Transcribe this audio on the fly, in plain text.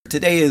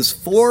Today is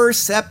 4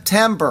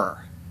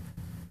 September.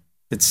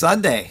 It's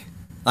Sunday.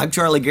 I'm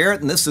Charlie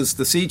Garrett, and this is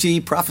the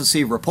CG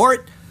Prophecy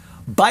Report.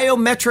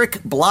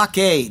 Biometric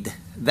blockade.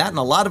 That and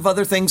a lot of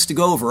other things to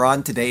go over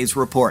on today's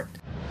report.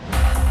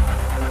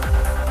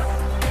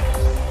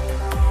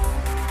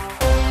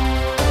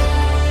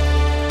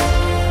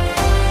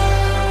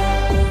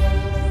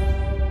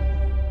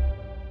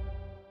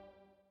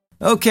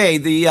 Okay,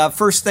 the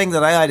first thing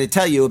that I ought to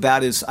tell you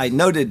about is I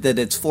noted that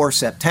it's 4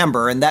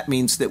 September, and that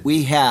means that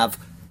we have,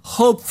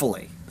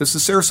 hopefully, this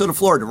is Sarasota,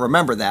 Florida,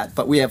 remember that,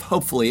 but we have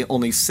hopefully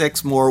only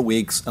 6 more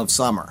weeks of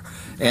summer.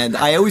 And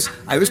I always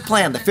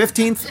plan the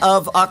 15th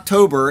of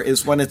October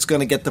is when it's going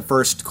to get the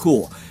first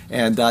cool.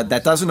 And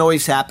that doesn't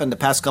always happen. The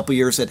past couple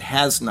years it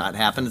has not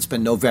happened. It's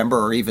been November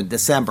or even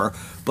December,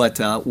 but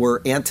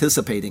we're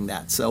anticipating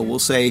that. So we'll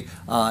say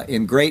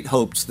in great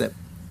hopes that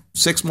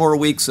 6 more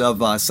weeks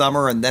of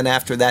summer, and then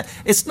after that,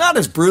 it's not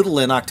as brutal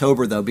in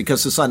October, though,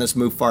 because the sun has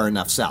moved far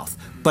enough south.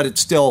 But it's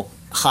still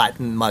hot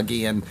and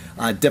muggy and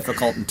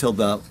difficult until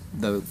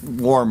the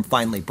warm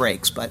finally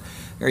breaks. But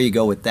there you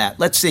go with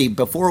that. Let's see.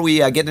 Before we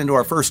get into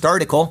our first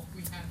article,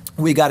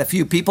 we got a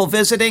few people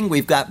visiting.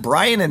 We've got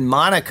Brian and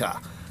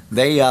Monica.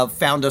 They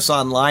found us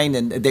online,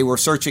 and they were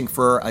searching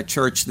for a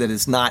church that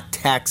is not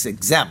tax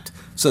exempt,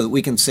 so that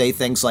we can say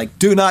things like,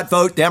 do not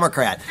vote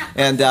Democrat.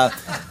 And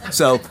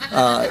so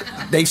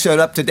they showed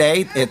up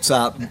today. It's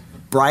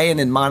Brian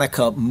and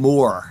Monica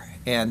Moore.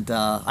 And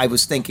I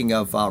was thinking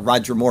of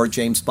Roger Moore,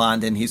 James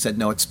Bond, and he said,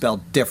 no, it's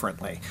spelled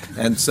differently.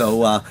 And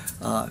so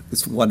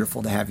it's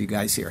wonderful to have you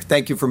guys here.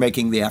 Thank you for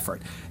making the effort.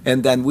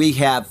 And then we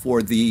have,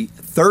 for the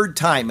third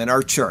time in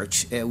our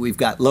church, we've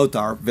got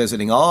Lothar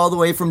visiting all the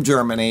way from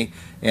Germany.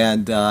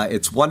 And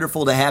it's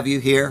wonderful to have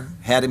you here.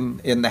 Had him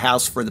in the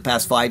house for the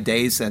past 5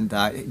 days. And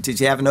did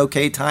you have an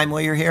okay time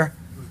while you're here?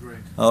 It was great.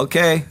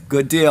 Okay,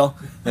 good deal.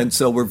 And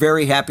so we're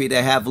very happy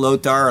to have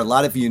Lothar. A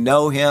lot of you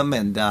know him,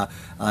 and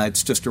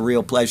it's just a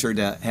real pleasure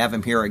to have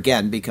him here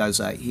again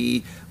because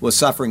he was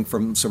suffering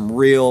from some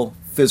real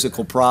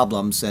physical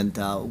problems, and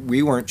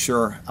we weren't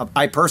sure.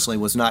 I personally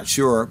was not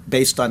sure,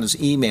 based on his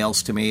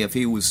emails to me, if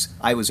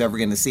I was ever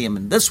going to see him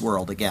in this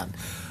world again.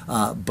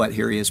 But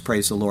here he is,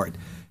 praise the Lord.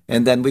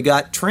 And then we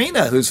got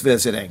Trina, who's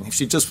visiting.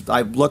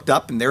 I looked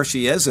up, and there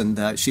she is,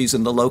 and she's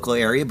in the local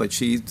area, but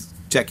she's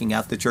checking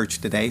out the church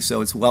today,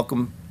 so it's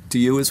welcome to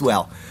you as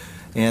well.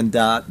 And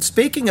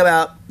speaking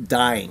about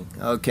dying,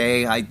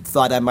 okay, I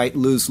thought I might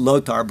lose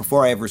Lothar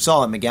before I ever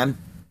saw him again,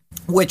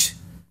 which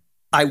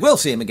I will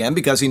see him again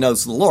because he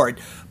knows the Lord.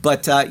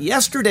 But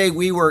yesterday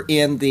we were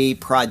in the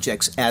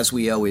projects, as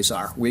we always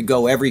are. We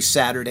go every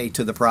Saturday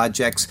to the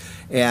projects,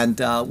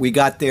 and we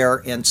got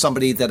there, and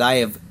somebody that I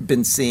have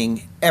been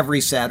seeing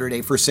every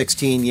Saturday for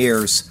 16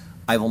 years,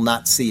 I will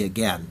not see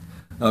again.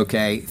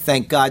 Okay,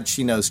 thank God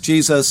she knows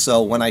Jesus,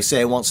 so when I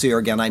say I won't see her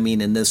again, I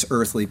mean in this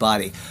earthly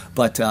body.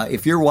 But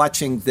if you're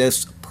watching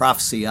this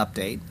prophecy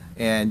update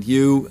and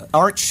you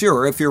aren't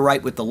sure if you're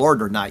right with the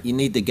Lord or not, you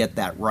need to get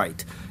that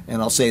right.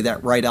 And I'll say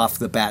that right off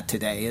the bat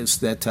today, is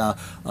that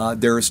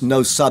there is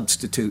no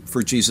substitute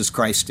for Jesus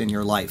Christ in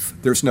your life.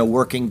 There's no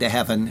working to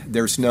heaven.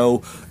 There's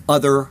no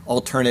other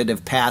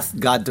alternative path.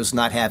 God does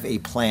not have a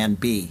plan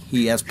B.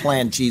 He has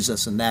planned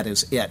Jesus, and that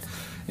is it.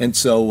 And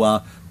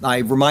so I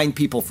remind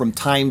people from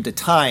time to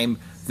time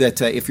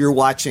that if you're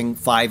watching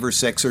 5 or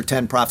 6 or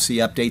 10 prophecy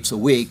updates a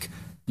week,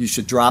 you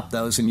should drop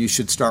those and you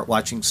should start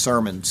watching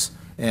sermons.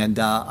 And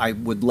I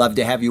would love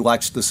to have you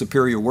watch the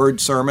Superior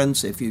Word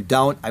sermons. If you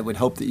don't, I would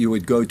hope that you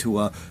would go to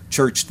a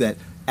church that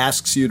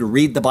asks you to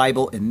read the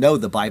Bible and know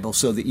the Bible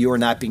so that you are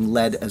not being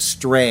led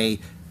astray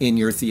in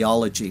your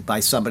theology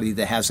by somebody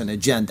that has an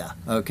agenda.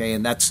 Okay,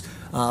 and that's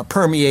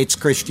permeates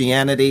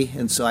Christianity.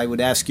 And so I would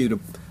ask you to,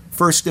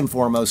 first and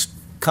foremost,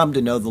 come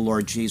to know the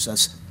Lord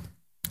Jesus.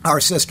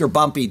 Our sister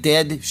Bumpy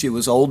did. She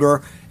was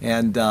older,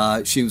 and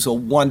she was a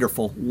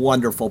wonderful,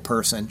 wonderful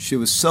person.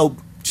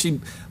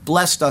 She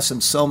blessed us in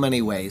so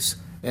many ways.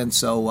 And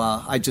so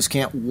I just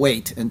can't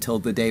wait until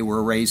the day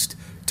we're raised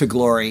to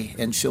glory,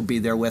 and she'll be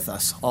there with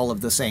us, all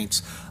of the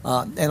saints.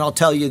 And I'll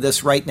tell you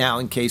this right now,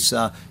 in case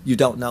you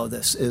don't know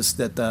this, is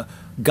that the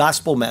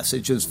gospel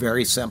message is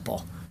very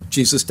simple.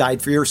 Jesus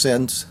died for your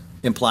sins,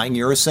 implying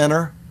you're a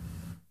sinner.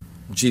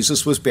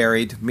 Jesus was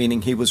buried,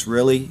 meaning he was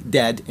really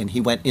dead, and he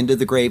went into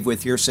the grave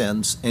with your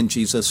sins, and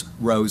Jesus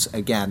rose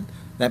again.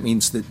 That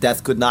means that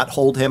death could not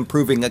hold him,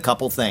 proving a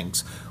couple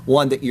things.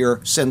 One, that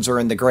your sins are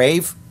in the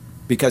grave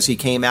because he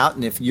came out,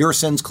 and if your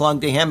sins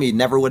clung to him, he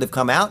never would have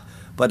come out,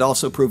 but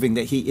also proving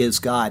that he is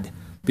God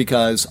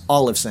because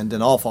all have sinned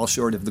and all fall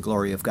short of the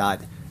glory of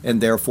God, and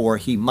therefore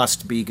he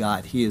must be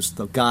God. He is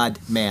the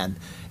God-man.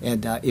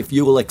 And if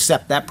you will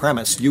accept that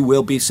premise, you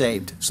will be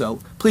saved. So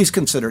please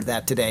consider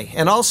that today.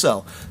 And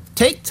also,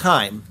 take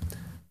time,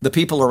 the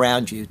people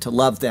around you, to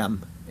love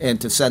them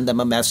and to send them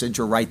a message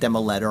or write them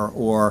a letter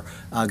or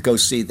go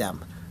see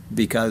them.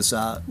 Because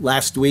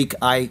last week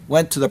I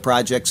went to the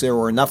projects. There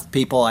were enough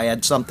people. I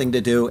had something to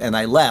do, and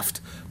I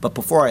left. But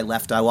before I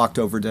left, I walked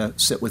over to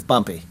sit with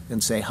Bumpy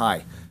and say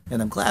hi.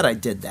 And I'm glad I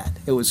did that.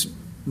 It was,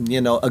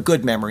 a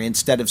good memory,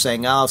 instead of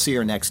saying, I'll see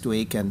her next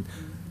week. And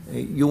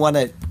You want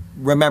to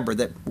remember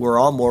that we're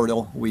all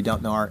mortal. We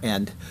don't know our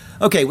end.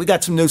 Okay, we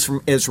got some news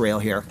from Israel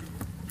here.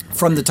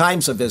 From the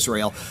Times of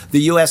Israel,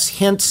 the U.S.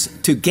 hints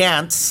to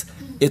Gantz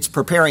it's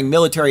preparing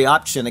military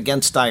option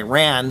against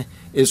Iran,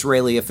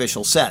 Israeli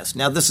official says.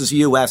 Now, this is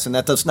U.S., and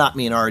that does not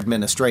mean our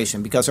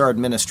administration, because our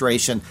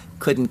administration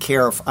couldn't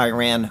care if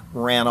Iran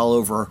ran all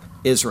over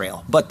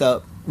Israel. But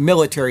the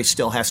military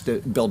still has to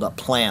build up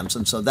plans,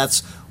 and so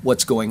that's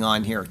what's going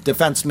on here.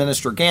 Defense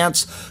Minister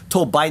Gantz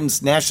told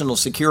Biden's national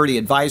security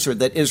advisor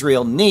that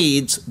Israel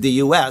needs the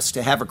U.S.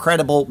 to have a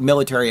credible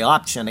military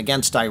option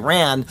against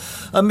Iran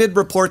amid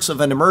reports of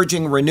an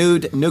emerging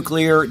renewed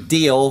nuclear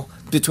deal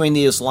between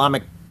the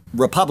Islamic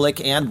Republic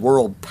and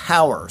world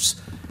powers.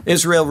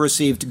 Israel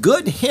received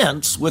good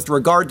hints with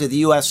regard to the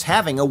U.S.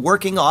 having a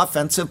working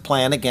offensive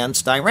plan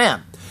against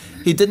Iran.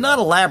 He did not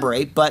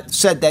elaborate, but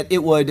said that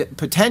it would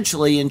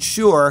potentially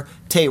ensure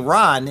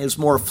Tehran is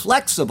more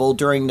flexible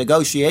during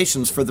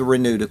negotiations for the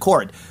renewed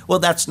accord. Well,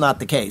 that's not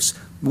the case.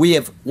 We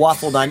have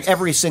waffled on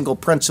every single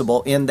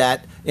principle in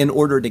that in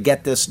order to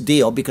get this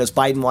deal, because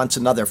Biden wants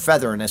another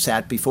feather in his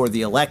hat before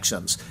the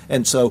elections.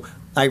 And so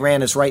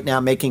Iran is right now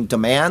making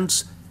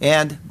demands,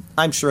 and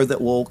I'm sure that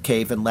we'll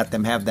cave and let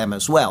them have them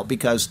as well,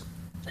 because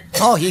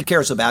all he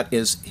cares about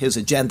is his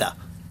agenda.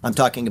 I'm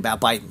talking about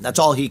Biden. That's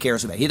all he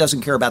cares about. He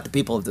doesn't care about the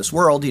people of this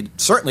world. He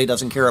certainly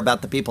doesn't care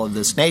about the people of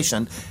this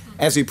nation,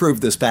 as he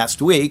proved this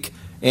past week,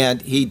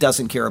 and he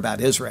doesn't care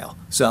about Israel.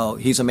 So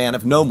he's a man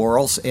of no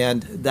morals,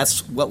 and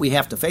that's what we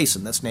have to face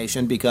in this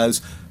nation,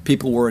 because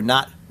people were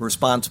not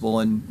responsible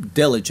and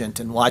diligent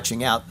in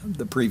watching out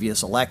the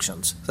previous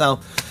elections. So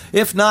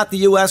if not, the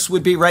U.S.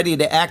 would be ready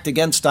to act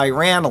against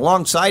Iran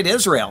alongside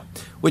Israel,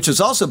 which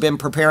has also been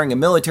preparing a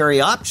military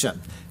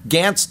option.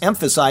 Gantz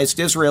emphasized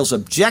Israel's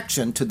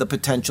objection to the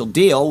potential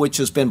deal, which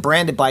has been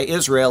branded by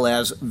Israel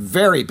as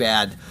very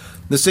bad.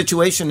 The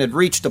situation had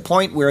reached a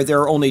point where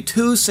there are only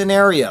two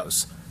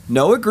scenarios: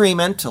 no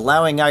agreement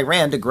allowing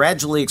Iran to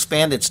gradually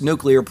expand its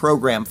nuclear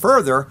program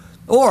further,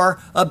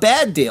 or a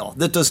bad deal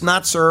that does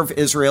not serve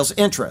Israel's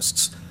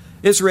interests.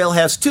 Israel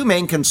has two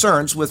main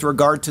concerns with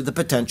regard to the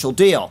potential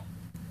deal: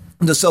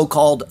 the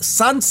so-called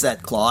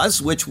sunset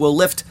clause, which will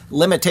lift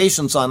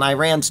limitations on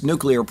Iran's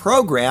nuclear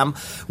program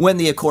when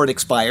the accord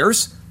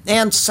expires,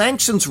 and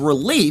sanctions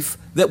relief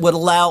that would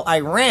allow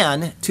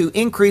Iran to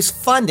increase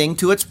funding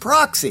to its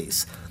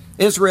proxies.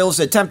 Israel's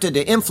attempted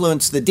to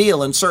influence the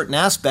deal in certain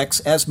aspects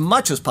as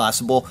much as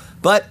possible,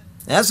 but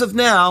as of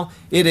now,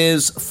 it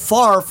is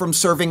far from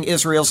serving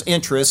Israel's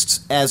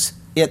interests as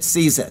it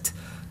sees it.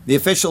 The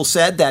official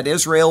said that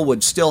Israel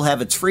would still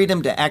have its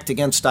freedom to act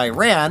against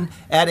Iran,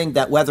 adding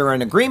that whether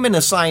an agreement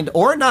is signed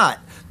or not,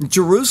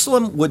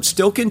 Jerusalem would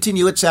still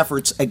continue its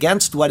efforts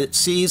against what it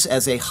sees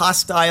as a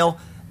hostile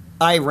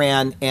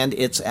Iran and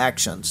its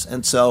actions.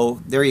 And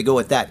so there you go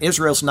with that.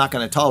 Israel's not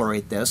going to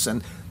tolerate this,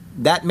 and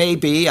that may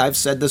be, I've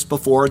said this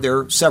before, there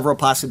are several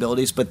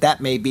possibilities, but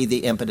that may be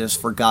the impetus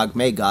for Gog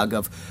Magog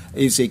of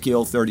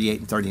Ezekiel 38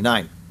 and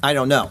 39. I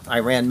don't know.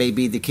 Iran may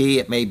be the key.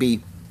 It may be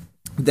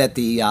that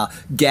the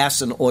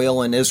gas and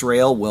oil in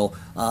Israel will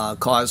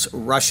cause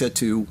Russia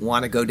to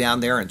want to go down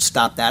there and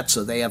stop that,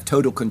 so they have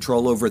total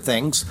control over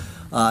things.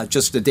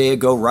 Just a day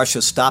ago,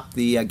 Russia stopped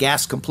the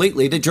gas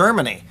completely to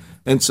Germany.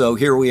 And so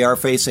here we are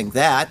facing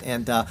that.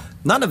 And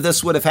none of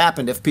this would have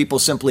happened if people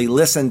simply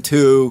listened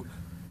to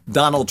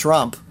Donald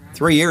Trump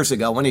 3 years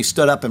ago when he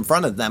stood up in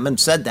front of them and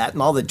said that.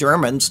 And all the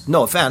Germans,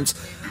 no offense,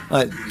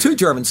 two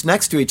Germans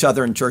next to each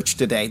other in church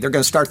today, they're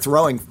going to start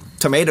throwing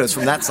tomatoes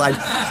from that side.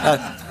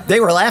 They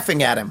were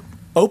laughing at him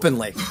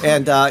openly.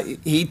 And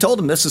he told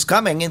them this is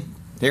coming, and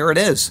here it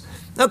is.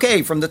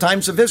 Okay, from the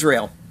Times of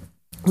Israel.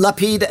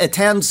 Lapid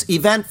attends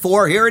event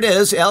for, here it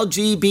is,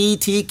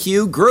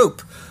 LGBTQ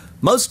group.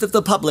 Most of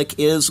the public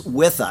is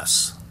with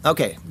us.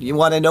 Okay, you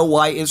want to know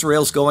why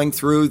Israel's going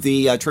through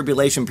the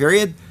tribulation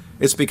period?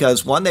 It's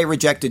because, one, they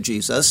rejected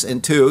Jesus,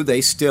 and two,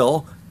 they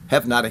still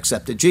have not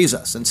accepted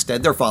Jesus.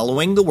 Instead, they're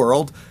following the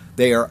world.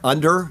 They are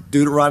under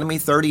Deuteronomy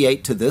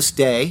 38 to this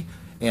day,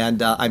 and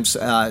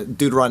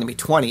Deuteronomy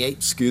 28,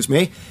 excuse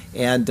me,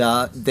 and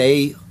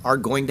they are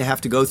going to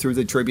have to go through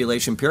the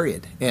tribulation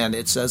period. And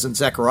it says in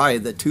Zechariah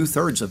that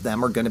 2/3 of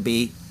them are going to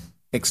be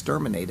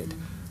exterminated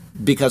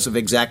because of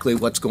exactly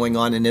what's going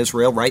on in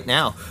Israel right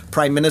now.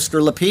 Prime Minister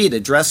Lapid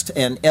addressed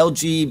an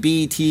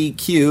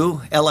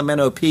LGBTQ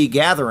LMNOP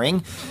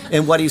gathering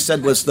in what he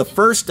said was the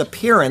first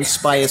appearance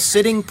by a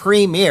sitting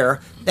premier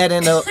at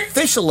an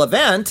official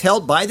event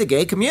held by the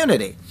gay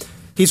community.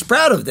 He's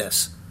proud of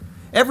this.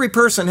 Every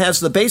person has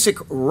the basic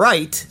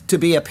right to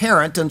be a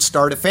parent and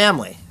start a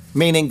family,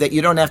 meaning that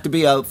you don't have to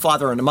be a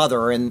father and a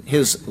mother in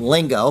his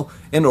lingo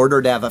in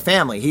order to have a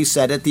family. He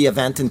said at the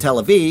event in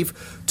Tel Aviv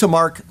to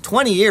mark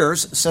 20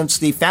 years since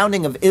the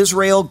founding of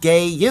Israel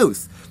Gay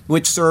Youth,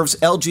 which serves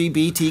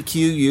LGBTQ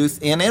youth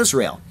in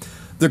Israel.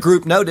 The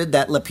group noted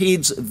that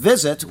Lapid's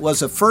visit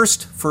was a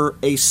first for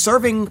a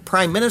serving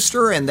prime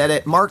minister and that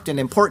it marked an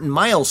important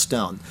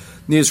milestone.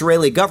 The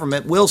Israeli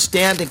government will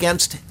stand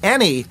against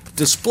any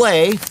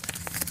display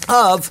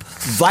of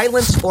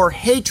violence or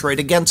hatred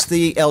against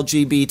the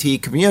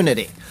LGBT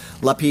community.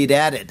 Lapid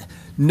added,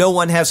 "No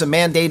one has a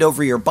mandate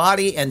over your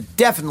body and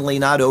definitely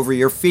not over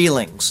your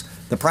feelings."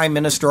 The prime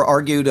minister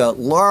argued a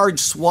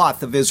large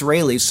swath of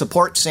Israelis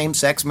support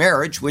same-sex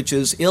marriage, which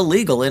is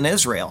illegal in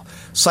Israel,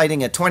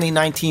 citing a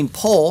 2019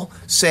 poll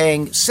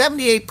saying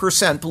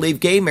 78% believe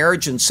gay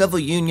marriage and civil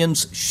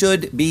unions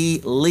should be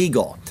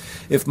legal.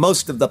 If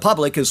most of the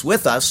public is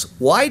with us,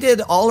 why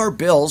did all our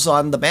bills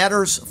on the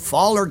matters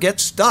fall or get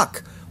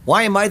stuck?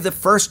 Why am I the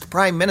first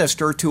prime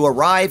minister to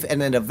arrive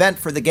at an event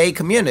for the gay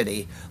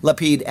community?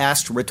 Lapid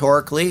asked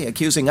rhetorically,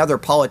 accusing other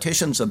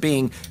politicians of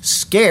being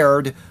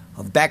scared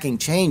of backing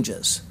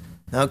changes.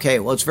 Okay,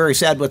 well, it's very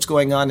sad what's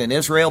going on in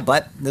Israel,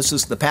 but this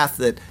is the path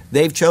that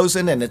they've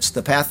chosen, and it's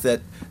the path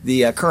that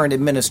the current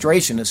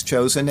administration has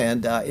chosen,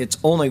 and it's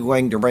only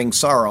going to bring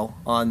sorrow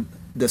on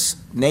this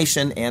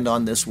nation and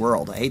on this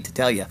world. I hate to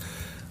tell you.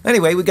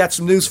 Anyway, we got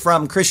some news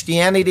from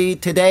Christianity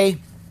Today,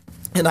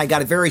 and I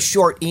got a very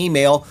short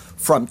email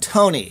from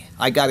Tony.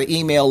 I got an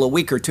email a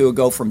week or two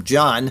ago from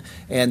John,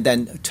 and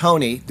then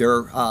Tony.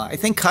 They're, I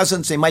think,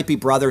 cousins. They might be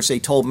brothers. They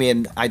told me,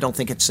 and I don't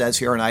think it says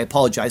here, and I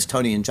apologize,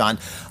 Tony and John.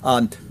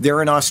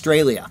 They're in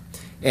Australia.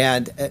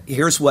 And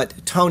here's what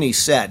Tony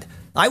said.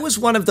 "I was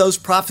one of those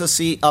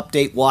prophecy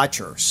update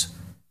watchers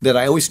that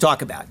I always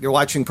talk about. You're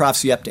watching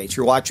prophecy updates.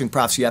 You're watching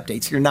prophecy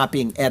updates. You're not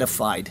being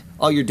edified.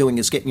 All you're doing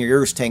is getting your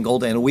ears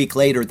tingled, and a week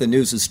later the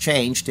news has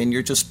changed, and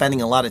you're just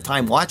spending a lot of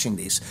time watching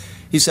these."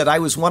 He said, "I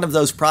was one of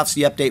those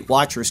prophecy update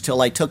watchers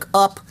till I took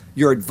up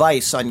your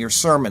advice on your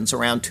sermons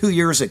around 2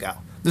 years ago."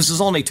 This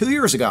is only 2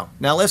 years ago.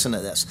 Now listen to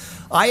this.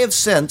 "I have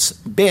since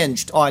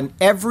binged on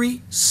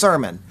every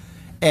sermon,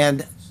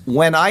 and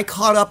when I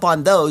caught up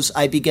on those,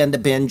 I began to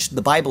binge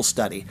the Bible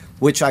study,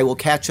 which I will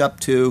catch up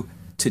to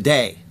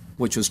today,"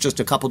 which was just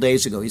a couple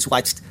days ago. He's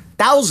watched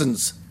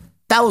thousands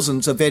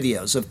of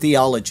videos of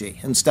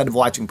theology instead of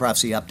watching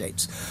prophecy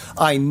updates.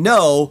 "I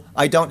know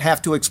I don't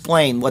have to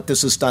explain what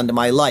this has done to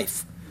my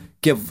life.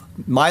 Give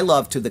my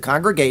love to the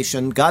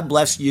congregation. God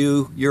bless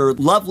you, your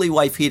lovely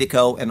wife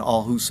Hideko, and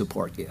all who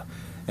support you."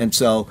 And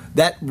so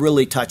that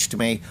really touched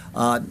me.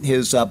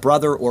 His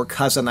brother or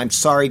cousin, I'm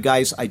sorry,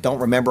 guys, I don't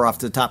remember off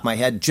the top of my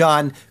head.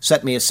 John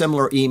sent me a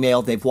similar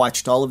email. They've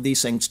watched all of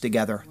these things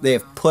together. They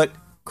have put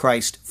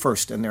Christ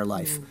first in their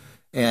life.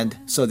 And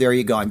so there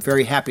you go. I'm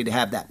very happy to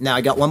have that. Now,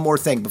 I got one more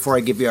thing before I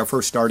give you our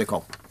first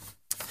article.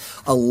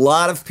 A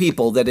lot of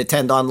people that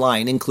attend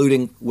online,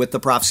 including with the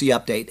Prophecy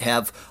Update,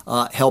 have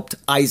helped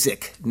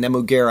Isaac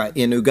Nemugera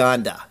in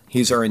Uganda.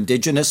 He's our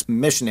indigenous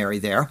missionary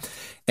there.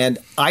 And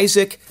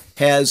Isaac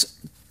has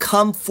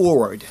come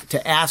forward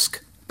to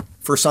ask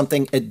for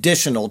something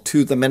additional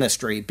to the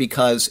ministry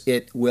because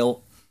it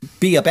will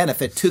be a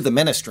benefit to the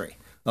ministry.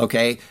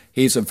 Okay,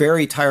 he's a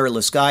very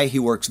tireless guy. He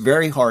works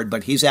very hard,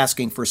 but he's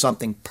asking for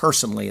something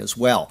personally as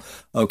well.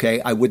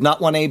 Okay, I would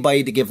not want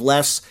anybody to give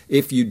less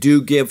if you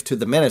do give to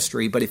the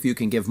ministry, but if you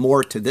can give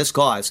more to this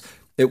cause,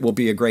 it will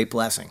be a great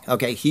blessing.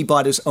 Okay, he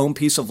bought his own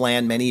piece of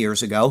land many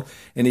years ago,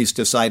 and he's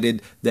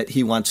decided that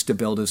he wants to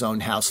build his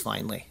own house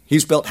finally.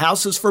 He's built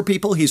houses for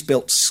people. He's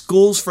built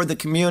schools for the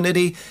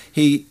community.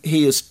 He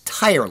is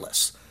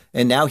tireless,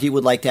 and now he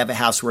would like to have a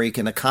house where he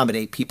can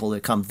accommodate people to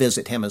come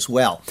visit him as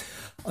well.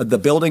 The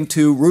building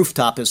to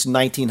rooftop is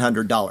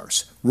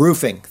 $1,900.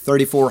 Roofing,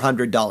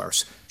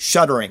 $3,400.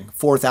 Shuttering,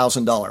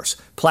 $4,000.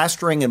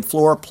 Plastering and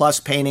floor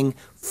plus painting,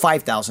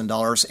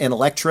 $5,000. And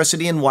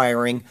electricity and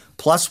wiring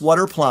plus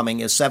water plumbing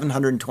is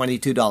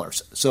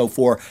 $722. So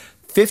for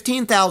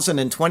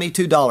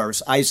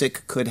 $15,022,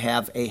 Isaac could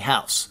have a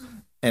house.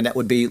 And that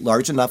would be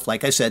large enough,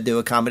 like I said, to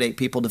accommodate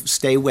people to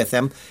stay with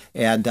him.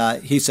 And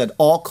he said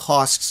all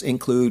costs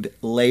include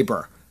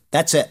labor.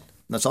 That's it.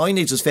 That's all he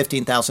needs is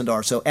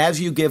 $15,000. So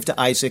as you give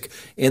to Isaac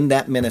in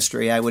that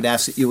ministry, I would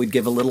ask that you would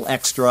give a little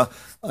extra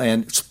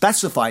and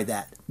specify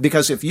that.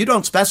 Because if you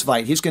don't specify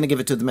it, he's going to give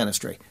it to the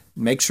ministry.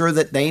 Make sure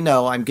that they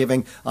know I'm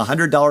giving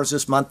 $100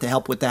 this month to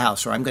help with the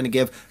house, or I'm going to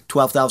give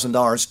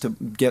 $12,000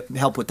 to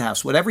help with the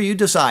house. Whatever you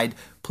decide,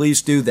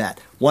 please do that.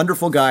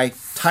 Wonderful guy,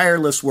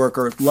 tireless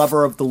worker,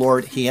 lover of the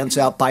Lord. He hands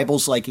out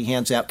Bibles like he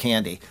hands out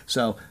candy.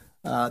 So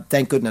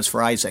thank goodness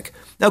for Isaac.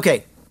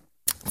 Okay.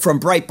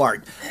 From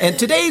Breitbart. And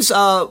today's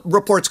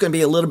report's going to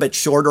be a little bit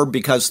shorter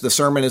because the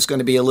sermon is going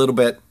to be a little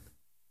bit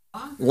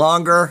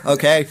longer,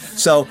 okay?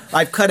 So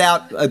I've cut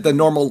out the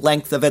normal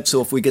length of it,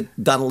 so if we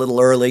get done a little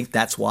early,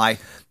 that's why.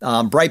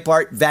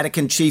 Breitbart,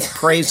 Vatican chief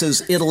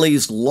praises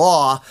Italy's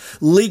law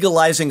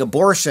legalizing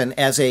abortion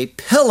as a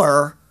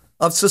pillar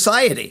of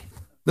society.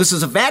 This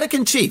is a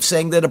Vatican chief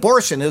saying that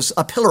abortion is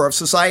a pillar of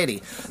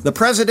society. The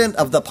president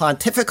of the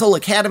Pontifical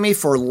Academy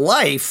for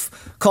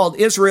Life called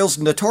Israel's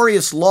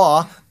notorious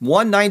law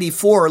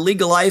 194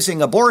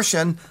 legalizing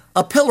abortion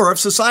a pillar of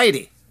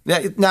society.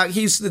 Now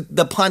he's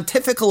the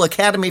Pontifical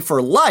Academy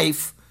for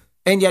Life,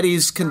 and yet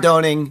he's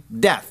condoning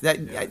death.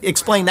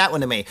 Explain that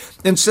one to me,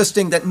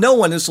 insisting that no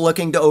one is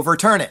looking to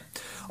overturn it.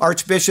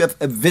 Archbishop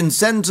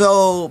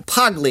Vincenzo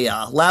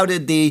Paglia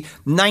lauded the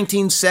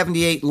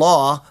 1978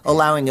 law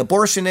allowing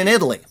abortion in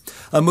Italy,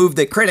 a move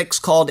that critics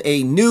called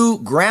a new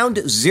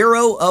ground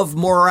zero of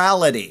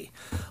morality.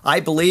 I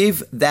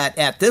believe that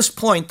at this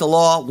point, the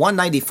Law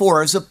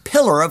 194 is a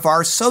pillar of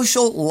our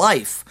social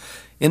life.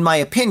 In my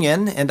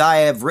opinion, and I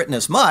have written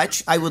as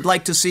much, I would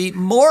like to see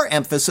more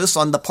emphasis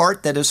on the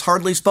part that is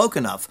hardly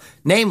spoken of,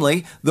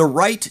 namely the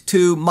right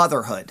to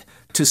motherhood,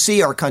 to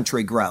see our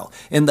country grow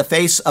in the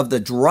face of the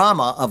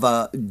drama of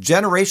a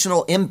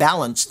generational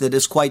imbalance that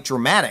is quite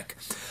dramatic.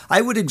 I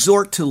would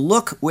exhort to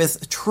look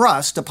with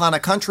trust upon a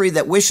country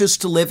that wishes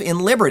to live in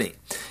liberty,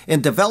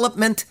 in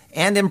development,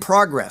 and in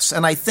progress.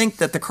 And I think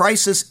that the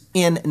crisis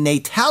in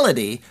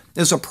natality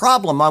is a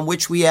problem on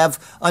which we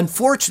have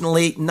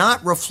unfortunately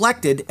not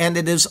reflected, and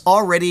it is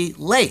already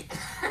late.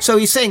 So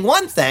he's saying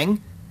one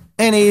thing,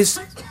 and he's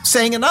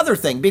saying another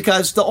thing,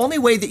 because the only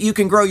way that you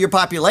can grow your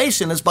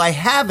population is by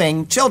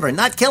having children,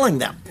 not killing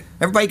them.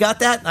 Everybody got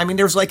that? I mean,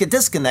 there's like a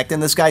disconnect in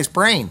this guy's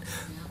brain.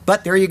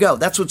 But there you go.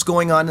 That's what's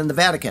going on in the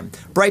Vatican.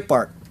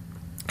 Breitbart.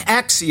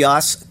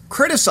 Axios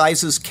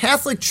criticizes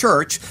Catholic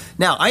Church.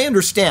 Now, I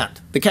understand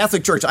the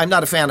Catholic Church. I'm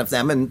not a fan of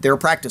them and their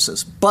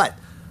practices. But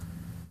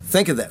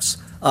think of this.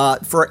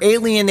 For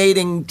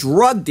alienating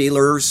drug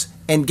dealers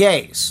and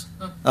gays.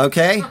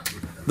 Okay?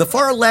 The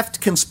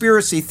far-left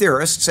conspiracy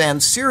theorists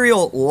and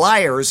serial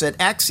liars at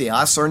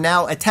Axios are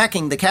now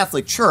attacking the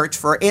Catholic Church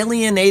for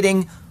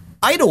alienating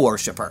idol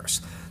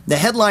worshippers. The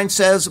headline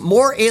says,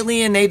 more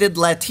alienated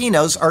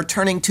Latinos are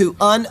turning to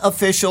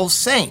unofficial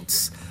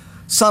saints.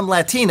 Some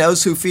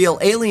Latinos who feel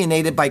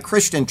alienated by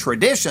Christian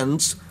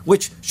traditions,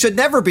 which should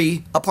never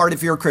be a part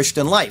of your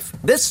Christian life.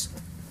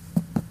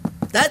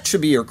 That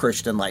should be your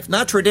Christian life,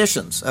 not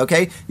traditions,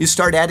 okay? You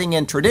start adding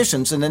in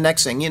traditions, and the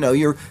next thing you know,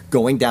 you're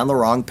going down the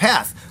wrong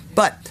path.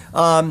 But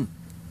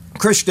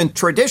Christian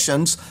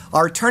traditions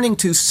are turning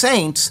to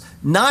saints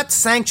not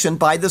sanctioned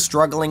by the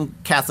struggling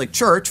Catholic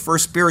Church for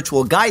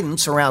spiritual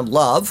guidance around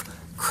love,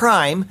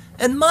 crime,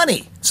 and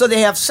money. So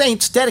they have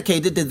saints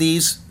dedicated to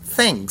these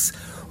things,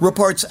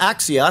 reports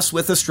Axios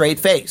with a straight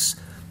face.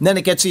 And then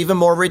it gets even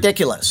more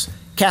ridiculous.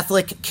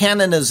 Catholic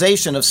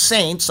canonization of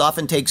saints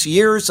often takes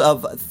years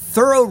of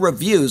thorough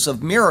reviews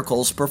of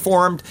miracles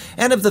performed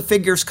and of the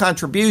figure's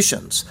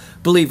contributions.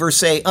 Believers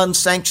say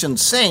unsanctioned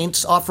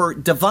saints offer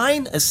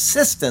divine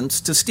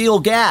assistance to steal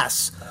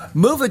gas,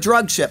 move a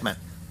drug shipment,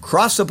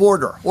 cross a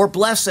border, or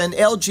bless an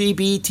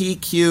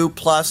LGBTQ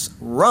plus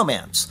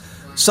romance.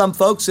 Some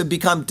folks have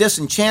become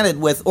disenchanted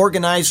with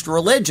organized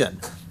religion.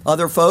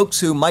 Other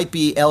folks who might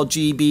be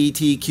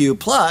LGBTQ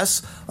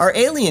plus are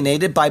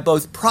alienated by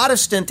both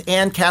Protestant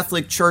and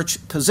Catholic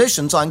Church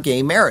positions on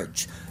gay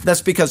marriage.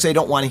 That's because they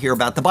don't want to hear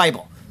about the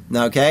Bible,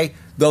 okay?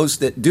 Those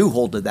that do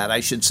hold to that,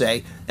 I should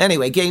say.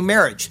 Anyway, gay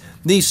marriage.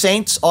 These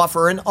saints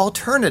offer an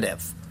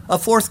alternative. A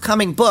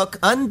forthcoming book,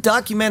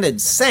 Undocumented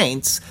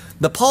Saints,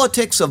 The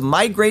Politics of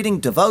Migrating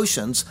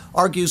Devotions,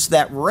 argues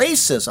that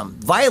racism,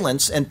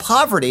 violence, and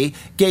poverty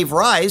gave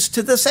rise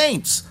to the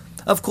saints.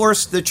 Of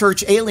course, the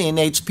church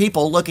alienates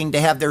people looking to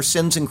have their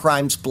sins and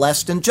crimes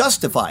blessed and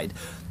justified.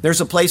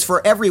 There's a place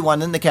for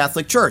everyone in the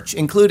Catholic Church,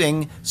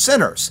 including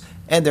sinners,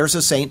 and there's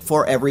a saint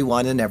for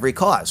everyone in every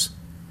cause.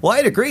 Well,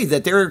 I'd agree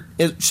that there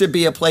should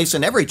be a place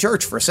in every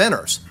church for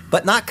sinners,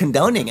 but not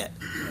condoning it,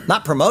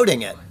 not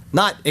promoting it,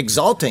 not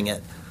exalting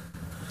it.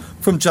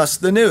 From Just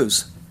the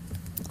News.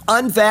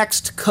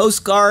 Unvaxxed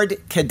Coast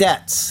Guard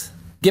cadets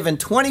given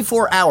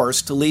 24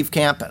 hours to leave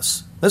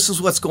campus. This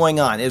is what's going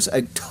on, is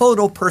a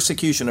total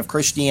persecution of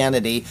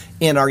Christianity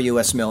in our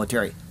U.S.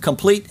 military.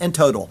 Complete and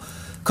total.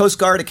 Coast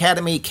Guard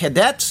Academy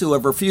cadets who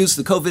have refused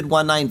the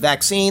COVID-19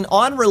 vaccine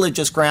on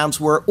religious grounds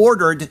were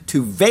ordered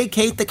to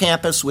vacate the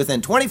campus within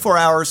 24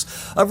 hours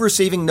of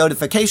receiving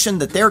notification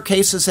that their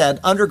cases had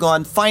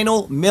undergone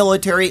final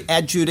military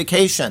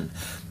adjudication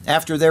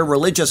after their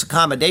religious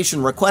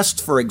accommodation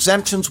requests for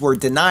exemptions were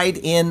denied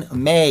in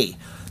May.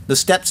 The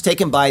steps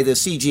taken by the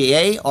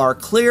CGA are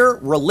clear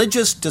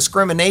religious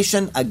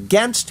discrimination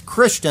against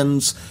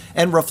Christians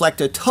and reflect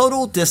a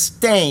total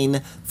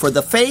disdain for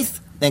the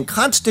faith and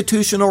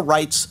constitutional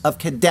rights of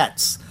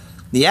cadets.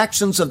 The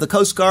actions of the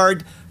Coast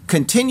Guard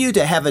continue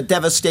to have a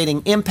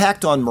devastating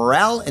impact on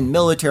morale and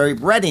military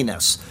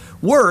readiness.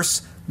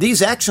 Worse,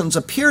 these actions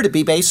appear to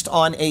be based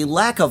on a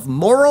lack of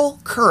moral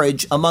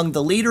courage among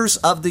the leaders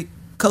of the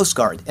Coast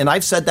Guard. And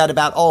I've said that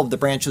about all of the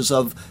branches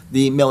of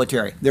the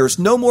military. There's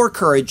no more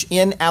courage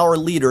in our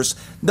leaders.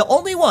 The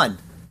only one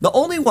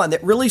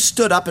that really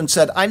stood up and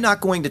said, I'm not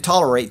going to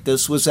tolerate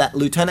this, was that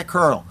lieutenant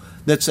colonel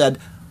that said,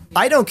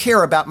 I don't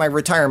care about my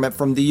retirement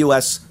from the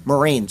U.S.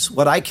 Marines.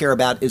 What I care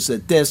about is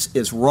that this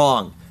is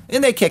wrong.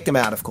 And they kicked him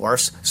out, of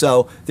course.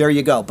 So there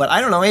you go. But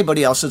I don't know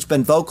anybody else that's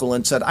been vocal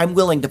and said, I'm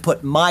willing to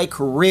put my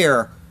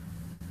career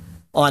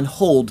on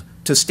hold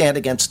to stand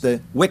against the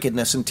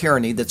wickedness and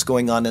tyranny that's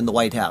going on in the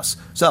White House.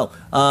 So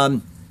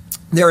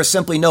there is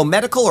simply no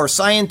medical or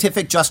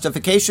scientific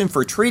justification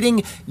for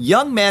treating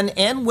young men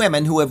and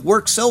women who have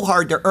worked so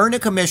hard to earn a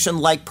commission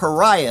like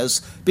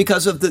pariahs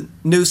because of the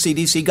new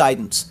CDC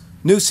guidance.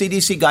 New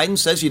CDC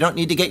guidance says you don't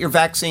need to get your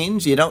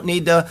vaccines, you don't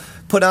need to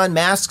put on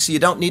masks, you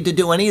don't need to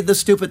do any of the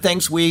stupid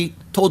things we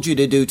told you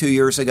to do 2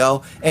 years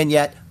ago, and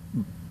yet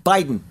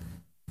Biden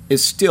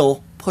is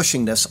still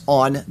pushing this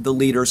on the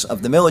leaders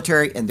of the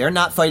military, and they're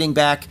not fighting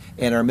back,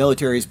 and our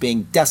military is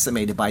being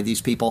decimated by these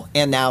people,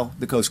 and now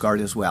the Coast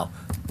Guard as well.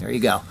 There you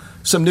go.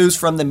 Some news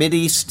from the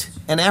Mideast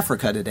and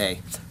Africa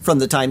today, from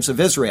the Times of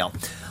Israel.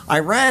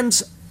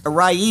 Iran's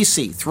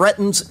Raisi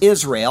threatens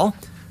Israel,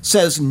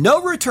 says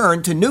no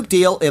return to nuke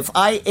deal if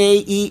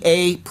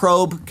IAEA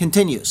probe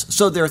continues.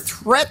 So they're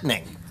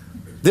threatening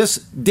this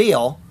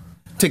deal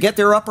to get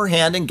their upper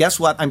hand, and guess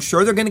what? I'm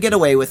sure they're going to get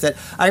away with it.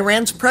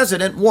 Iran's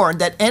president warned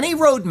that any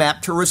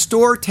roadmap to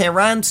restore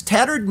Tehran's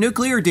tattered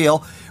nuclear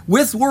deal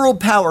with world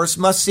powers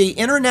must see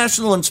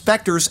international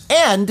inspectors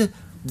end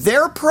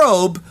their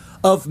probe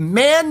of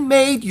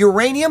man-made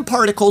uranium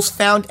particles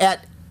found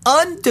at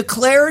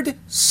undeclared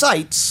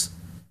sites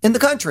in the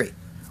country.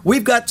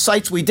 We've got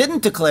sites we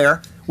didn't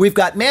declare. We've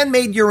got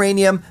man-made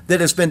uranium that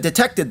has been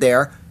detected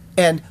there.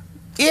 And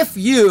if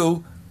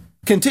you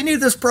continue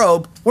this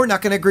probe, we're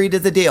not going to agree to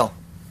the deal.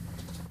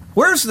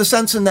 Where's the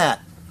sense in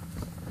that?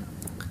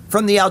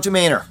 From the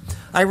Al-Jamainer.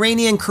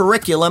 Iranian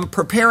curriculum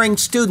preparing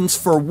students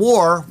for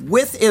war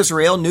with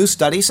Israel, new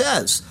study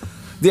says.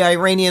 The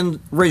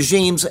Iranian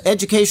regime's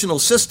educational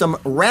system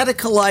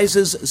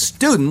radicalizes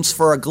students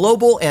for a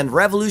global and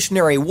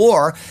revolutionary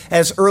war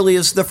as early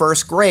as the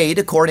first grade,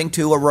 according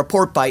to a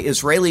report by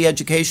Israeli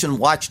education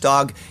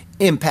watchdog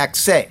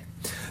Impact-SE.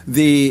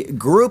 The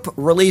group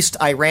released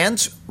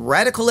Iran's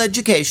Radical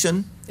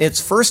Education, its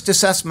first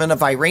assessment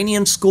of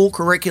Iranian school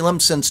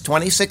curriculum since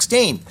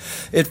 2016.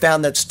 It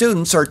found that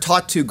students are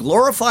taught to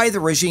glorify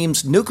the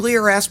regime's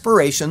nuclear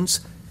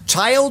aspirations,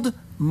 child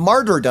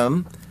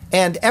martyrdom,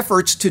 and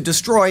efforts to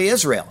destroy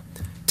Israel.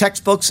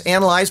 Textbooks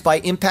analyzed by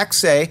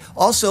Impact-SE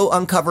also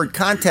uncovered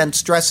content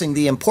stressing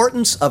the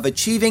importance of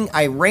achieving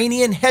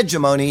Iranian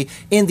hegemony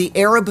in the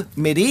Arab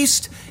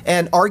Mideast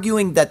and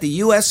arguing that the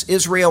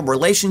U.S.-Israel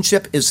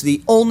relationship is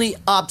the only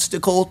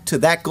obstacle to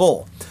that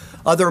goal.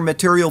 Other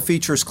material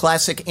features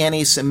classic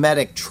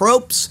anti-Semitic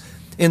tropes.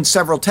 In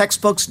several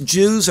textbooks,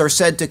 Jews are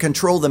said to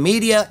control the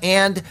media,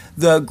 and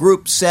the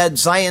group said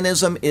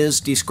Zionism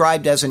is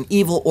described as an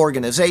evil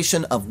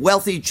organization of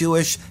wealthy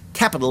Jewish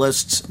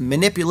capitalists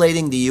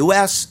manipulating the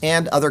U.S.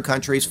 and other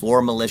countries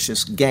for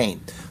malicious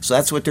gain. So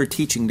that's what they're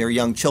teaching their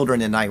young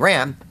children in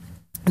Iran.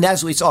 And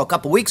as we saw a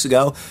couple weeks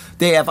ago,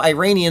 they have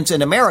Iranians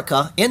in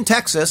America, in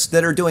Texas,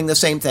 that are doing the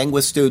same thing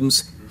with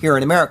students here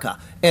in America.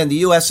 And the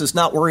U.S. is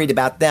not worried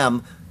about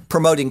them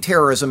promoting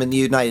terrorism in the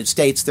United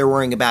States. They're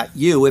worrying about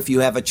you if you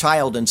have a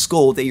child in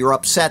school that you're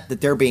upset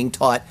that they're being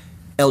taught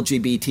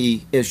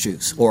LGBT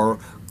issues or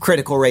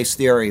critical race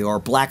theory or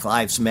Black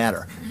Lives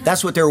Matter.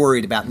 That's what they're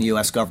worried about in the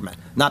U.S. government,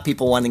 not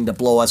people wanting to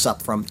blow us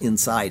up from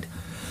inside.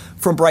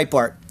 From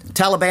Breitbart,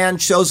 Taliban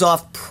shows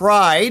off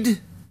pride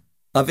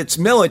of its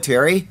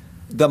military,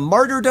 the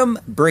Martyrdom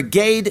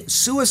Brigade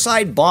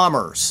suicide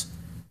bombers.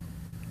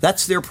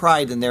 That's their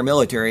pride in their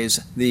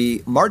militaries,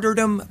 the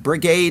Martyrdom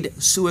Brigade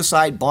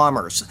suicide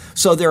bombers.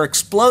 So they're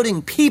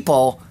exploding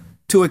people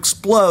to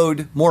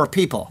explode more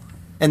people,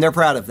 and they're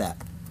proud of that.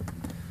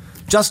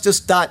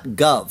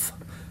 Justice.gov.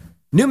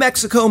 New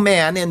Mexico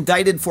man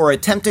indicted for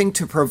attempting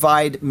to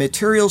provide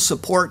material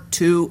support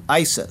to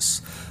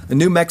ISIS. A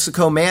New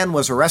Mexico man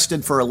was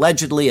arrested for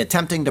allegedly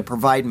attempting to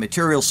provide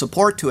material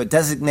support to a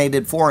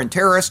designated foreign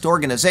terrorist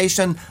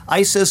organization,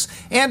 ISIS,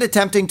 and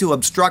attempting to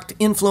obstruct,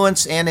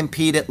 influence, and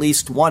impede at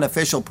least one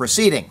official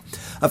proceeding.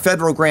 A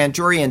federal grand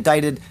jury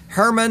indicted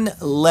Herman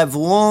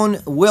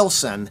Levon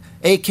Wilson,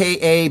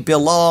 a.k.a.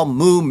 Bilal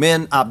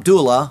Mu'min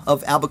Abdullah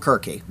of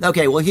Albuquerque.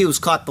 Okay, well, he was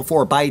caught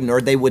before Biden,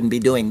 or they wouldn't be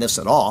doing this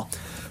at all.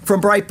 From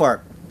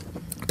Breitbart,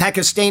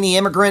 Pakistani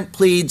immigrant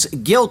pleads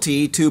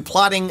guilty to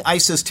plotting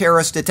ISIS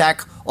terrorist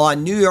attack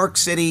on New York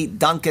City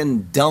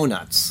Dunkin'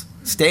 Donuts.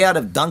 Stay out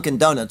of Dunkin'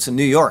 Donuts in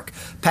New York.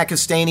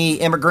 Pakistani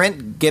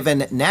immigrant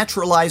given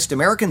naturalized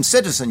American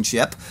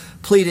citizenship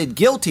pleaded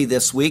guilty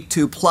this week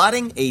to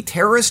plotting a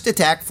terrorist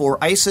attack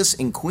for ISIS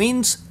in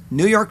Queens,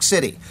 New York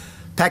City.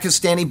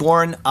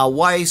 Pakistani-born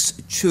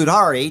Awais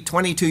Choudhary,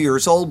 22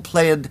 years old,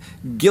 pled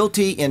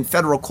guilty in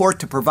federal court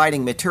to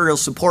providing material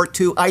support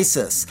to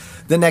ISIS.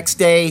 The next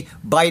day,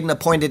 Biden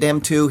appointed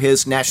him to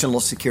his National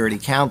Security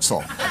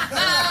Council.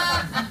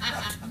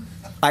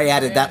 I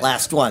added that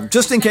last one,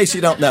 just in case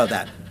you don't know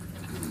that.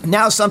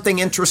 Now something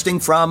interesting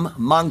from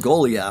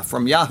Mongolia,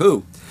 from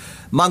Yahoo.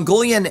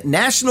 Mongolian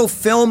National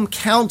Film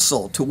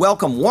Council to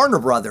welcome Warner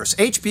Brothers,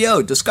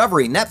 HBO,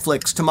 Discovery,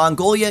 Netflix to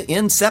Mongolia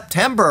in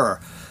September.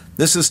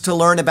 This is to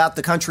learn about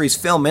the country's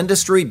film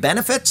industry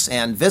benefits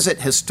and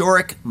visit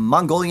historic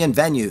Mongolian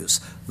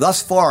venues.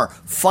 Thus far,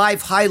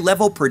 5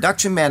 high-level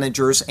production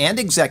managers and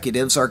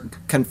executives are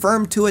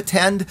confirmed to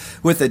attend,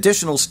 with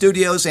additional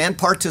studios and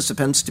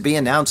participants to be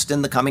announced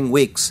in the coming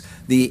weeks.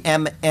 The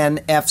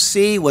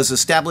MNFC was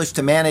established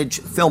to manage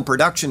film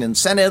production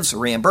incentives,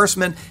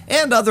 reimbursement,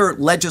 and other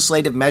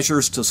legislative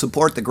measures to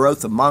support the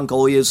growth of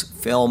Mongolia's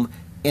film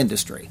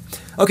industry.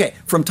 Okay,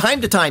 from time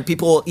to time,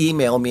 people will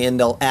email me and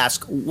they'll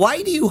ask,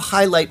 why do you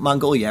highlight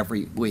Mongolia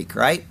every week,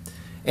 right?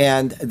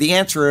 And the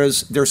answer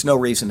is there's no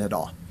reason at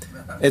all.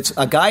 It's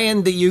a guy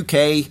in the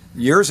UK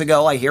years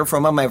ago. I hear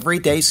from him every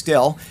day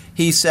still.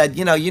 he said,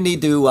 you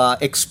need to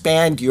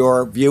expand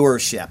your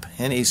viewership.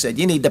 And he said,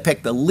 you need to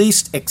pick the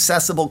least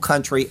accessible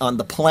country on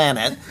the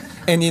planet,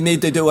 and you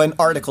need to do an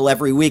article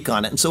every week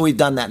on it. And so we've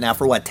done that now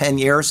for 10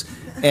 years?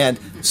 And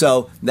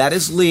so that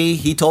is Lee.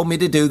 He told me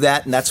to do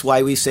that, and that's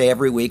why we say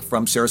every week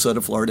from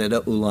Sarasota, Florida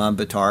to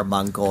Ulaanbaatar,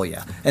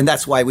 Mongolia. And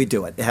that's why we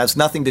do it. It has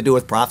nothing to do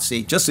with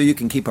prophecy, just so you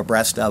can keep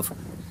abreast of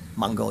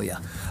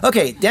Mongolia.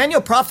 Okay,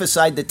 Daniel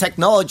prophesied that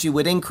technology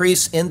would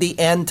increase in the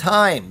end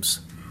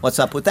times. What's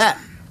up with that?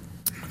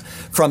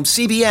 From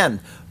CBN,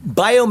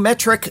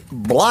 biometric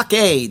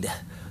blockade.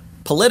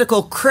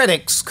 Political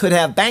critics could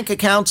have bank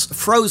accounts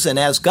frozen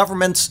as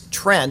governments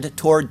trend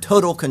toward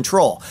total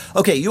control.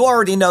 Okay, you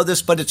already know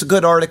this, but it's a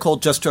good article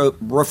just to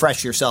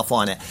refresh yourself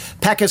on it.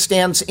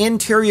 Pakistan's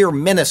interior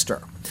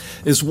minister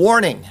is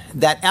warning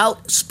that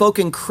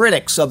outspoken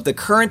critics of the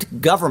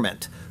current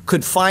government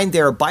could find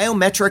their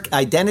biometric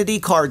identity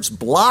cards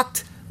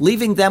blocked,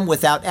 leaving them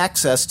without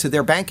access to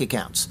their bank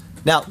accounts.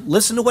 Now,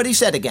 listen to what he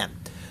said again.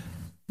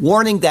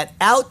 Warning that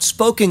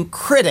outspoken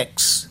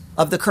critics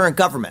of the current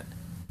government,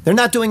 they're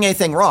not doing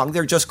anything wrong,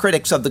 they're just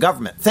critics of the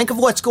government. Think of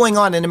what's going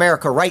on in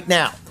America right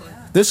now.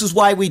 This is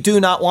why we do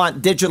not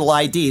want digital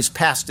IDs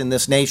passed in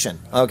this nation,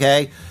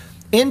 okay?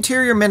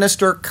 Interior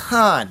Minister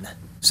Khan,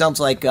 sounds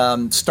like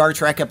Star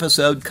Trek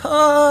episode,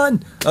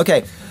 Khan.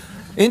 Okay,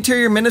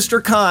 Interior Minister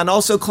Khan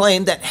also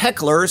claimed that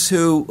hecklers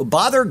who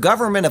bother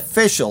government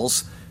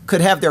officials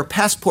could have their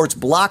passports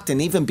blocked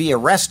and even be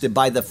arrested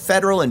by the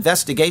Federal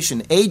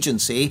Investigation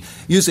Agency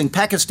using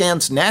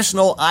Pakistan's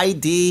national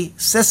ID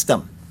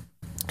system.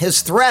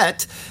 His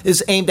threat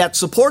is aimed at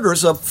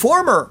supporters of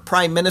former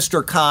Prime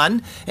Minister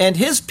Khan and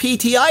his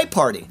PTI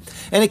party.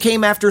 And it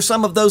came after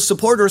some of those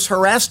supporters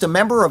harassed a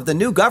member of the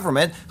new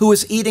government who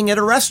was eating at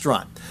a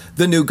restaurant.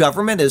 The new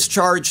government has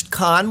charged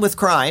Khan with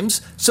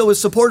crimes, so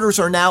his supporters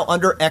are now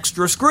under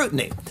extra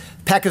scrutiny.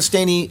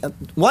 Pakistani,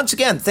 once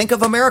again, think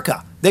of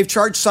America. They've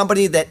charged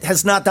somebody that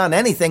has not done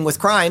anything with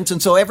crimes,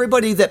 and so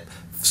everybody that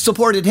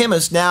supported him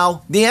is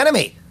now the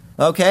enemy,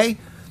 okay?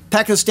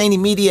 Pakistani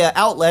media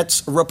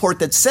outlets report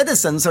that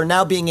citizens are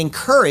now being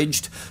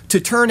encouraged to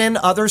turn in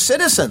other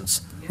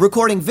citizens,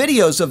 recording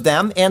videos of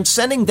them and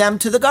sending them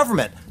to the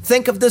government.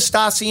 Think of the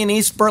Stasi in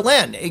East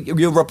Berlin.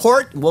 You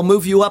report, we'll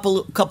move you up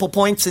a couple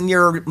points in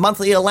your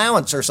monthly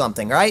allowance or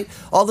something, right?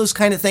 All those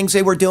kind of things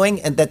they were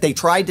doing and that they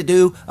tried to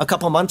do a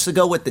couple months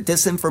ago with the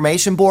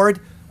Disinformation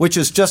Board, which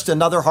is just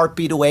another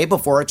heartbeat away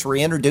before it's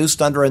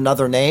reintroduced under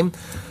another name.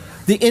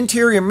 The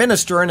Interior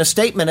Minister, in a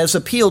statement, has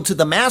appealed to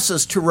the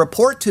masses to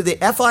report to the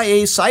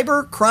FIA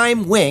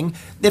Cybercrime Wing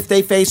if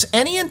they face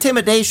any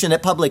intimidation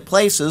at public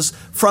places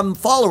from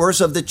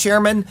followers of the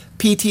chairman,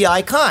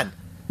 PTI Khan.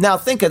 Now,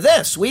 think of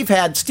this. We've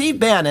had Steve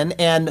Bannon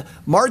and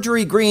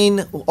Marjorie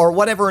Greene, or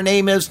whatever her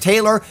name is,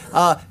 Taylor,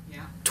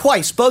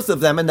 twice, both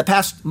of them in the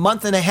past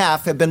month and a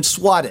half have been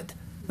swatted,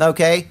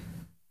 okay?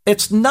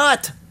 It's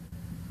not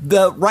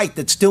the right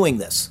that's doing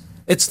this.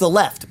 It's the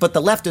left, but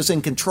the left is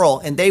in control,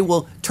 and they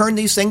will turn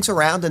these things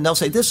around, and they'll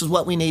say, this is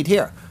what we need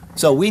here.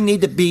 So we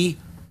need to be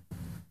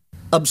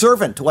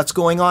observant to what's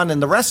going on in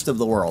the rest of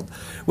the world.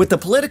 With the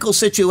political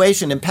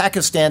situation in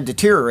Pakistan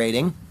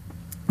deteriorating,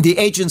 the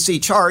agency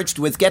charged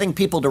with getting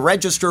people to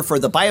register for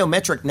the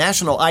biometric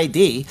national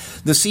ID,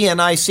 the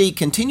CNIC,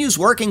 continues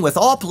working with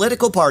all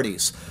political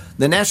parties.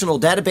 The National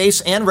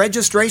Database and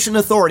Registration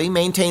Authority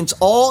maintains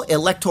all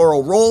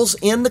electoral rolls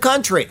in the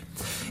country.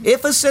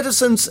 If a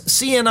citizen's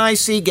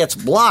CNIC gets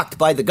blocked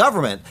by the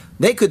government,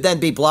 they could then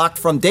be blocked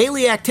from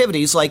daily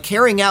activities like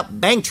carrying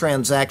out bank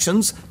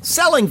transactions,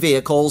 selling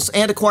vehicles,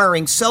 and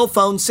acquiring cell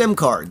phone SIM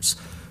cards.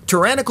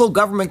 Tyrannical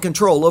government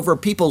control over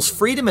people's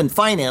freedom and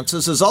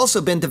finances has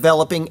also been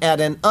developing at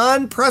an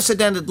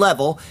unprecedented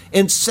level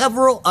in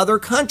several other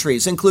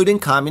countries, including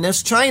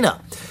communist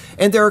China.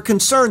 And there are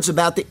concerns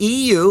about the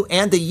EU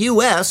and the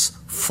US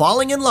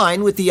falling in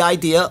line with the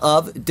idea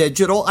of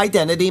digital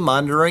identity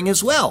monitoring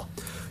as well.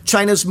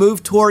 China's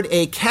move toward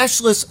a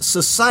cashless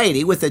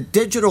society with a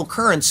digital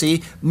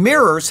currency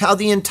mirrors how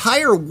the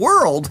entire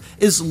world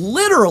is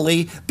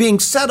literally being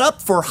set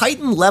up for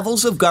heightened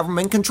levels of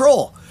government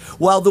control.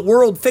 While the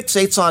world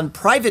fixates on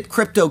private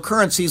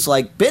cryptocurrencies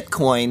like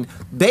Bitcoin,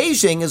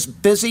 Beijing is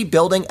busy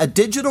building a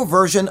digital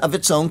version of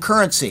its own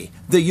currency,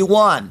 the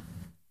yuan,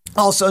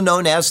 also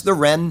known as the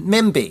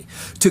renminbi,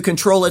 to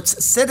control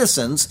its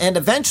citizens and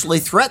eventually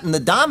threaten the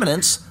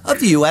dominance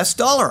of the U.S.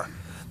 dollar.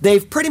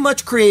 They've pretty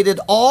much created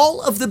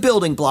all of the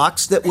building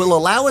blocks that will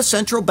allow a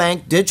central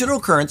bank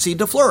digital currency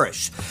to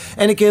flourish,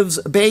 and it gives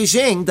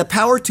Beijing the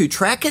power to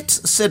track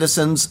its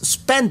citizens'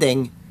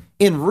 spending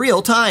in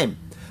real time.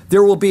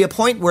 There will be a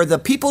point where the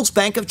People's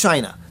Bank of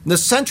China, the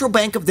central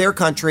bank of their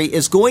country,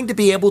 is going to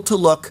be able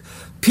to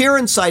peer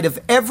inside of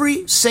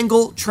every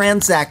single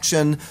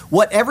transaction,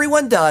 what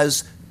everyone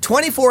does,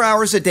 24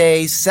 hours a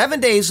day, 7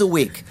 days a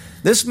week.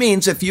 This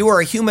means if you are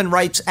a human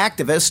rights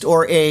activist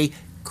or a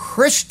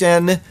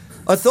Christian,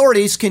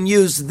 authorities can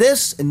use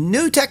this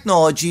new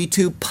technology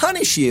to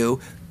punish you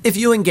if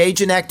you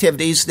engage in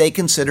activities they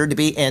consider to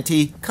be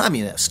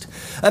anti-communist.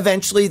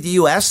 Eventually, the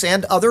U.S.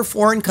 and other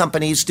foreign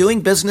companies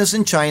doing business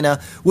in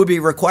China will be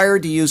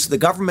required to use the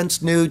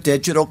government's new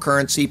digital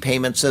currency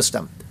payment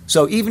system.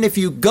 So even if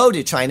you go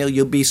to China,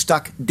 you'll be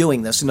stuck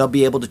doing this, and they'll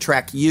be able to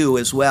track you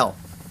as well.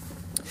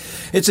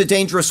 It's a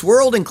dangerous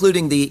world,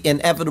 including the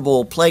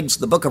inevitable plagues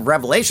the book of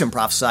Revelation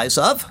prophesies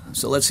of.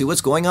 So let's see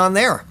what's going on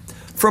there.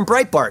 From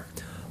Breitbart,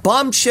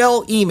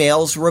 bombshell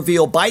emails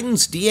reveal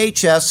Biden's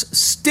DHS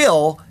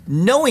still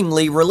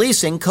knowingly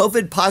releasing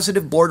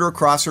COVID-positive border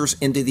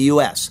crossers into the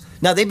U.S.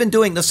 Now, they've been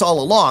doing this all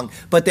along,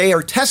 but they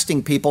are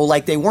testing people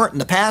like they weren't in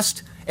the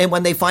past, and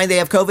when they find they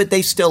have COVID,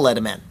 they still let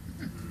them in.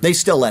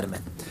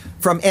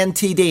 From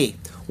NTD,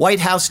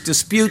 White House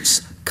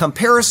disputes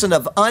comparison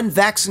of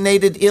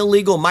unvaccinated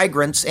illegal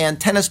migrants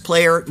and tennis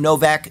player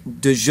Novak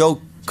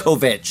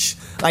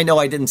Djokovic. I know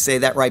I didn't say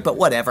that right, but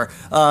whatever.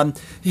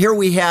 Here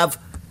we have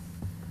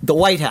the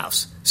White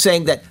House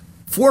saying that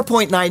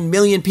 4.9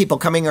 million people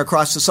coming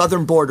across the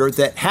southern border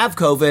that have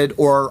COVID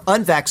or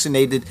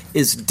unvaccinated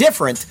is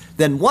different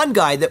than one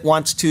guy that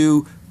wants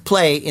to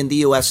play in the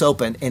U.S.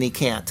 Open, and he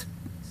can't.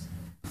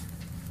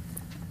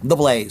 The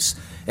Blaze.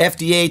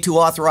 FDA to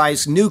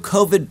authorize new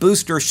COVID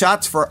booster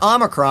shots for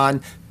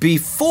Omicron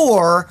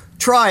before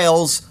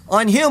trials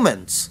on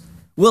humans.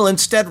 Will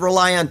instead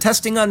rely on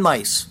testing on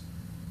mice.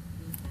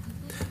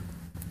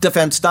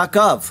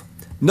 Defense.gov.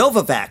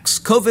 Novavax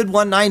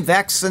COVID-19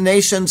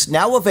 vaccinations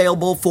now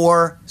available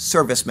for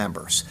service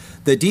members.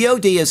 The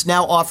DoD is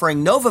now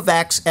offering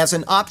Novavax as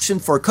an option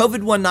for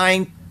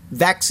COVID-19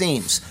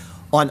 vaccines.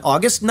 On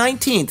August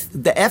 19th,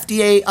 the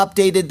FDA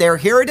updated their,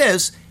 here it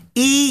is,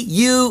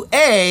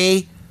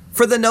 EUA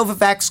for the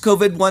Novavax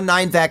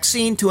COVID-19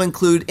 vaccine to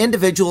include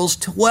individuals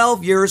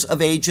 12 years of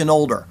age and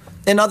older.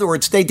 In other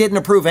words, they didn't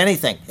approve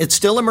anything. It's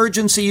still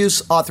emergency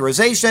use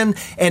authorization,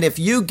 and if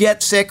you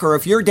get sick or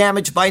if you're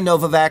damaged by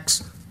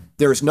Novavax,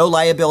 there's no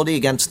liability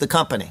against the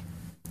company.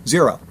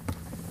 Zero.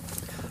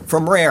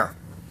 From Rare.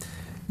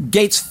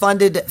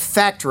 Gates-funded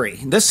factory.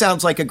 This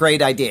sounds like a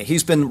great idea.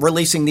 He's been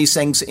releasing these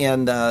things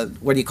in,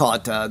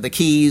 the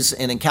Keys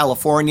and in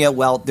California.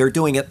 Well, they're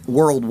doing it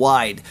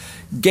worldwide.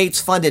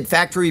 Gates-funded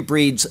factory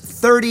breeds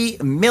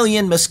 30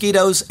 million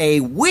mosquitoes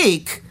a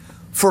week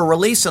for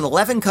release in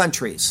 11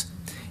 countries.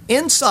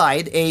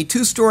 Inside a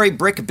 2-story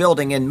brick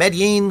building in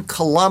Medellin,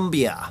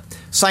 Colombia,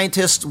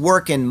 scientists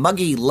work in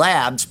muggy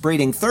labs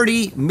breeding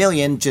 30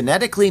 million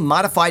genetically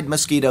modified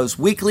mosquitoes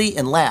weekly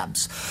in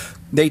labs.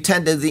 They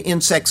tend to the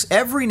insects'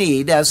 every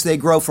need as they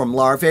grow from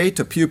larvae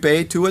to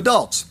pupae to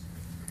adults,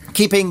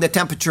 keeping the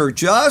temperature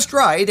just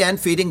right and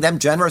feeding them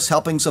generous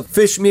helpings of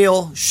fish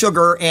meal,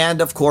 sugar,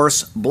 and, of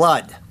course,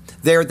 blood.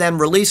 They're then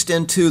released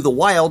into the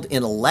wild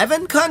in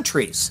 11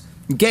 countries.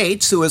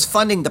 Gates, who is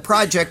funding the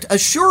project,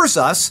 assures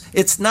us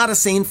it's not a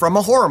scene from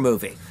a horror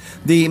movie.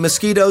 The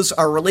mosquitoes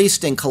are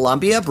released in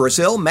Colombia,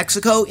 Brazil,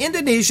 Mexico,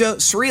 Indonesia,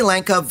 Sri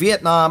Lanka,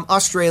 Vietnam,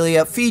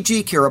 Australia,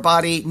 Fiji,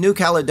 Kiribati, New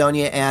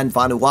Caledonia, and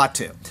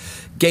Vanuatu.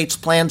 Gates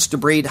plans to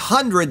breed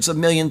hundreds of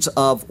millions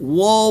of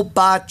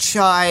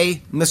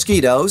Wolbachia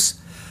mosquitoes.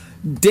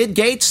 Did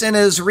Gates and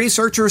his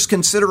researchers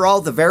consider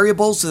all the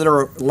variables that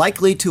are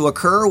likely to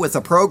occur with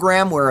a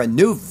program where a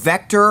new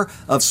vector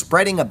of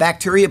spreading a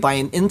bacteria by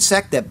an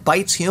insect that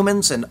bites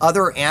humans and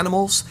other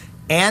animals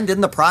and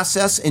in the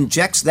process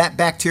injects that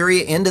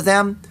bacteria into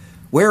them?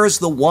 Where is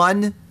the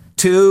 1,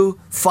 2,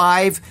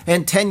 5,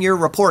 and 10-year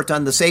report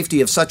on the safety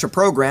of such a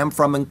program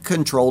from a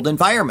controlled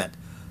environment?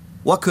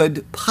 What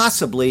could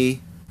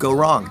possibly go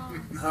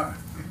wrong?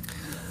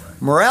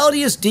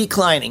 Morality is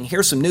declining.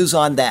 Here's some news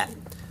on that.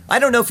 I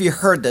don't know if you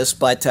heard this,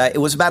 but it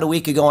was about a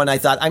week ago, and I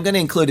thought I'm going to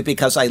include it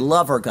because I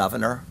love our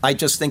governor. I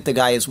just think the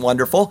guy is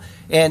wonderful,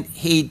 and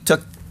he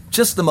took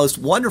just the most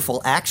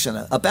wonderful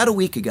action about a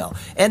week ago.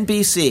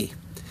 NBC.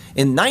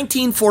 In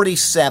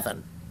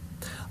 1947,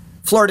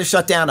 Florida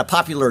shut down a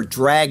popular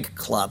drag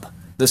club.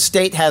 The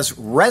state has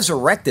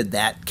resurrected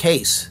that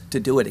case to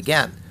do it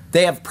again.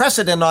 They have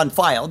precedent on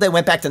file. They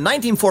went back to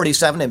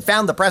 1947 and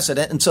found the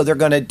precedent, and so they're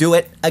going to do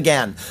it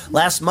again.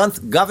 Last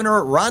month,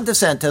 Governor Ron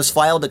DeSantis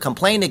filed a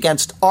complaint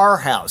against Our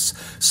House,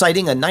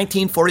 citing a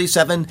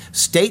 1947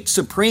 state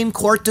Supreme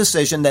Court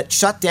decision that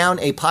shut down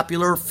a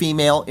popular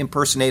female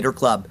impersonator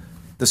club.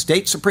 The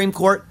state Supreme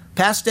Court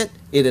passed it.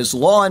 It is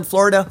law in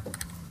Florida.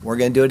 We're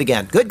going to do it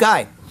again. Good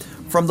guy.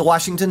 From the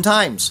Washington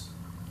Times.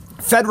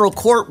 Federal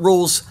court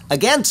rules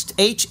against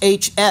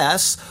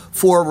HHS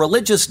for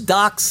religious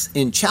docs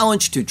in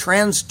challenge to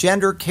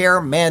transgender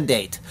care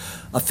mandate.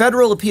 A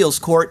federal appeals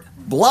court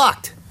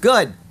blocked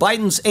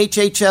Biden's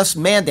HHS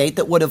mandate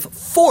that would have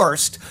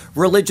forced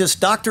religious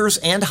doctors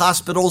and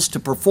hospitals to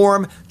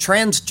perform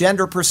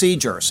transgender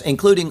procedures,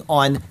 including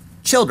on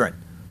children.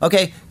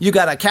 Okay, you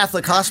got a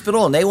Catholic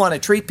hospital and they want to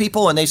treat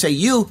people and they say,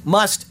 you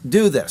must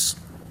do this.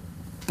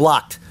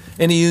 Blocked.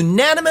 In a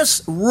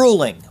unanimous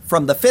ruling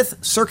from the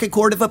Fifth Circuit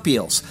Court of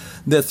Appeals,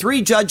 the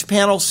 3-judge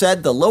panel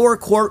said the lower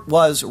court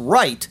was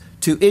right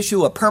to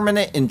issue a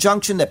permanent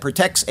injunction that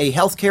protects a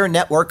healthcare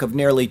network of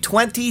nearly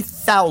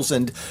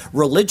 20,000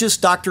 religious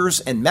doctors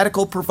and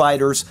medical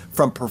providers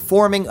from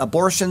performing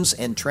abortions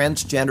and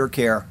transgender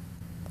care.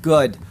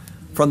 Good.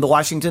 From the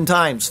Washington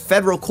Times,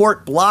 federal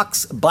court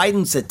blocks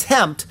Biden's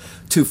attempt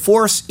to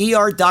force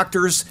ER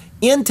doctors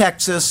in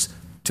Texas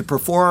to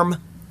perform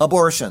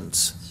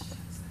abortions.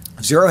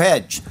 Zero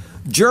Hedge.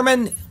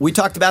 We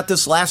talked about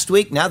this last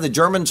week. Now the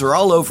Germans are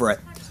all over it.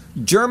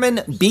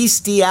 German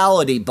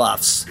bestiality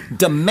buffs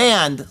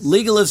demand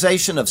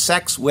legalization of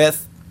sex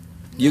with,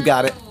 you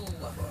got it,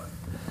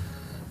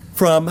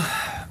 from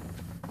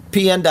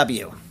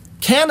PNW.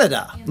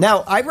 Canada.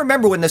 Now, I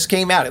remember when this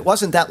came out. It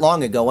wasn't that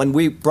long ago when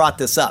we brought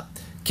this up.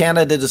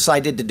 Canada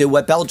decided to do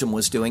what Belgium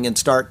was doing and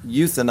start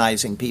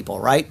euthanizing people,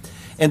 right?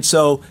 And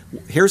so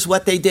here's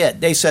what they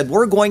did. They said,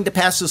 we're going to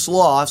pass this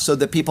law so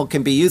that people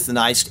can be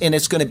euthanized, and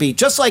it's going to be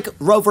just like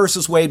Roe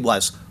versus Wade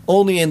was,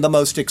 only in the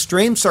most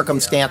extreme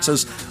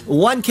circumstances.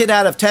 1 kid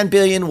out of 10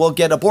 billion will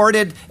get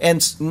aborted,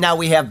 and now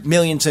we have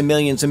millions and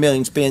millions and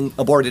millions being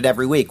aborted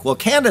every week. Well,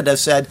 Canada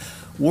said,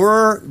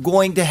 we're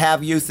going to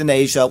have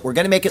euthanasia. We're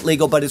going to make it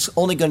legal, but it's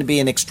only going to be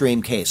in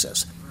extreme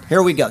cases.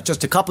 Here we go,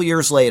 just a couple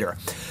years later.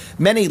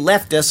 Many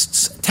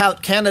leftists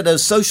tout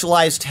Canada's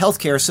socialized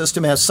healthcare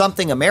system as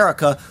something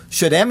America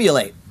should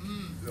emulate,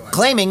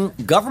 claiming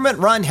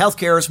government-run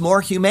healthcare is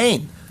more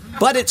humane.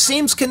 But it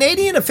seems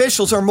Canadian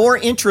officials are more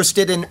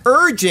interested in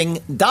urging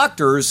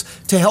doctors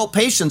to help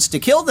patients to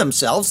kill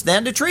themselves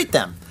than to treat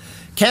them.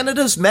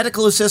 Canada's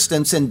medical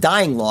assistance and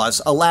dying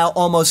laws allow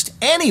almost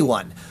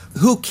anyone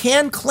who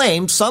can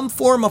claim some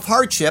form of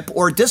hardship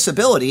or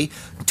disability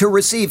to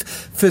receive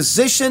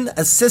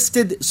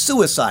physician-assisted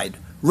suicide,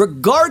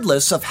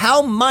 regardless of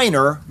how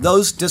minor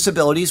those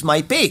disabilities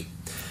might be.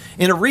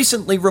 In a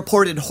recently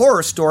reported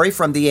horror story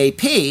from the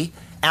AP,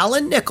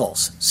 Alan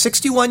Nichols,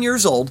 61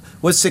 years old,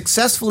 was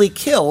successfully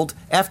killed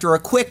after a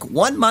quick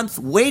 1-month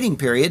waiting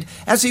period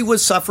as he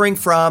was suffering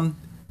from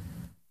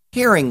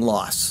hearing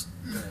loss.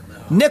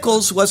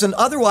 Nichols was an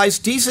otherwise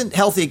decent,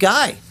 healthy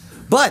guy,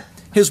 but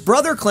his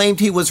brother claimed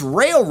he was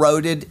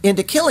railroaded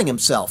into killing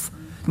himself.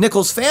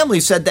 Nichols' family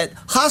said that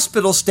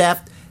hospital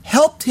staff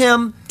helped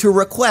him to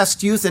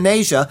request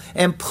euthanasia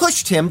and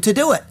pushed him to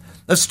do it,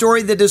 a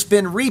story that has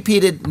been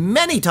repeated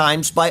many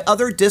times by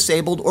other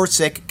disabled or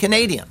sick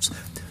Canadians.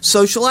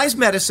 Socialized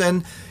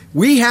medicine,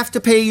 we have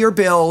to pay your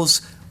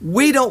bills.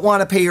 We don't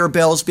want to pay your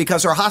bills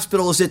because our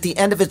hospital is at the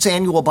end of its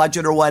annual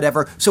budget or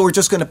whatever, so we're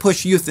just going to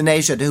push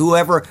euthanasia to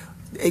whoever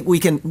we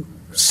can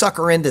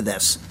sucker into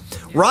this.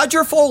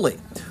 Roger Foley,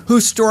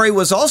 whose story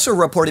was also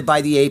reported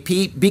by the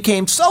AP,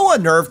 became so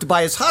unnerved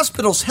by his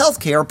hospital's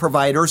healthcare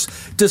providers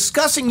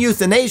discussing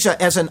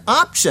euthanasia as an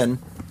option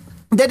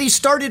that he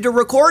started to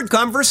record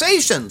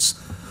conversations.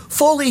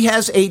 Foley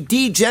has a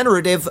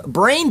degenerative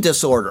brain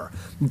disorder.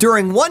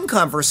 During one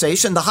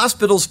conversation, the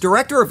hospital's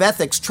director of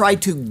ethics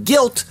tried to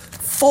guilt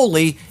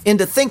Foley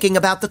into thinking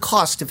about the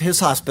cost of his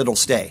hospital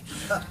stay.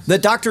 The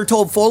doctor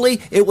told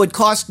Foley it would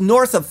cost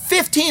north of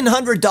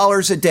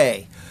 $1,500 a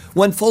day.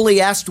 When Foley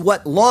asked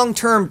what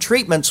long-term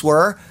treatments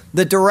were,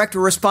 the director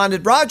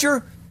responded,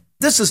 Roger,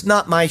 this is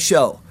not my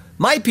show.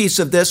 My piece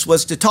of this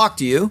was to talk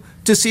to you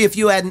to see if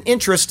you had an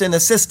interest in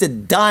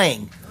assisted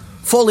dying.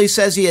 Foley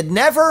says he had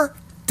never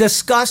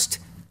discussed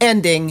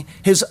ending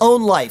his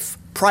own life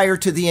prior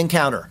to the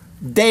encounter.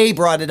 They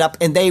brought it up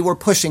and they were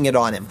pushing it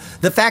on him.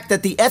 The fact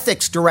that the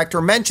ethics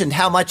director mentioned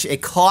how much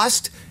it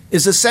cost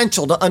is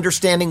essential to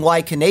understanding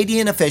why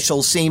Canadian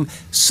officials seem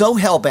so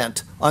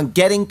hell-bent on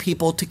getting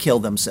people to kill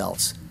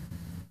themselves.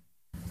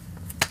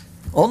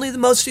 Only the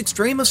most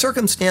extreme of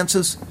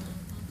circumstances.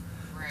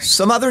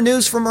 Some other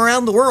news from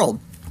around the world.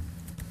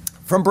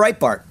 From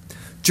Breitbart.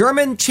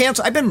 German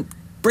Chancellor, I've been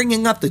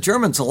bringing up the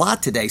Germans a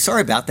lot today.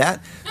 Sorry about that.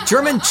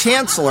 German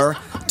Chancellor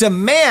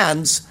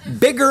demands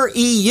bigger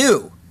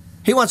EU.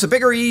 He wants a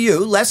bigger EU,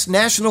 less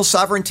national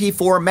sovereignty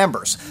for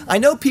members. I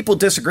know people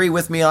disagree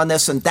with me on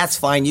this, and that's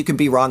fine. You can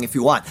be wrong if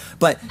you want.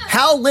 But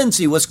Hal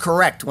Lindsey was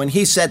correct when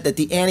he said that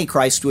the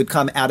Antichrist would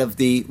come out of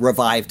the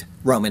revived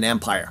Roman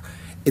Empire.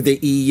 The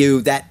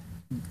EU, that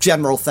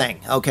general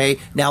thing, okay?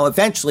 Now,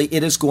 eventually,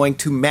 it is going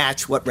to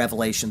match what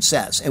Revelation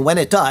says. And when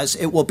it does,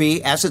 it will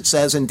be, as it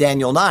says in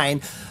Daniel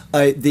 9,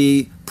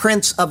 the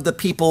prince of the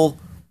people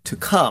to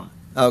come,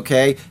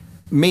 okay?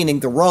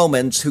 Meaning the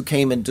Romans who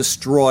came and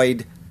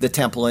destroyed the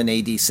temple in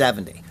AD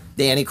 70.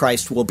 The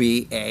Antichrist will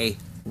be a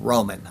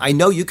Roman. I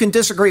know you can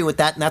disagree with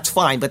that, and that's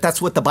fine, but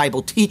that's what the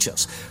Bible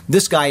teaches.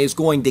 This guy is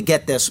going to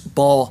get this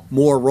ball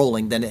more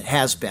rolling than it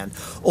has been.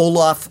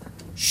 Olaf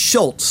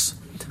Scholz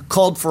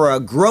called for a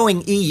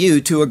growing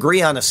EU to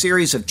agree on a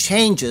series of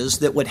changes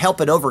that would help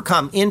it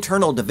overcome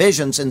internal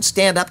divisions and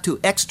stand up to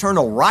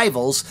external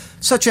rivals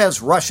such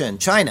as Russia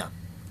and China.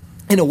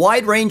 In a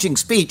wide-ranging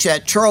speech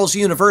at Charles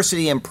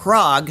University in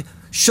Prague,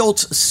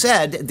 Scholz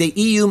said the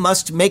EU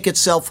must make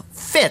itself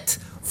fit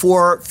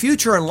for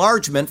future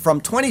enlargement from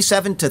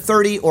 27 to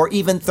 30 or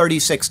even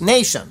 36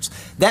 nations.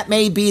 That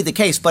may be the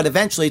case, but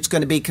eventually it's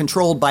going to be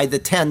controlled by the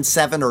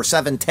 10-7 or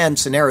 7-10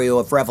 scenario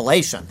of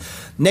Revelation.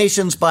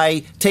 Nations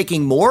by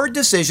taking more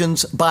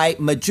decisions by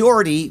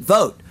majority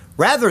vote,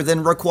 rather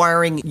than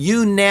requiring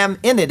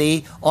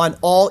unanimity on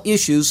all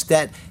issues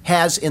that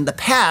has in the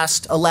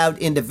past allowed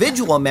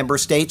individual member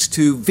states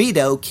to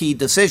veto key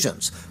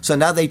decisions. So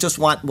now they just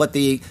want what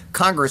the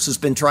Congress has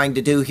been trying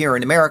to do here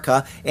in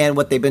America, and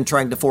what they've been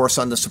trying to force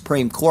on the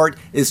Supreme Court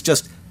is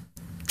just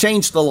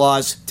change the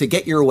laws to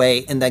get your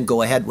way and then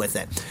go ahead with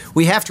it.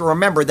 We have to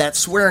remember that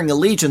swearing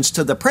allegiance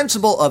to the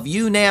principle of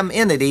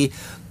unanimity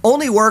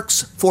only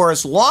works for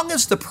as long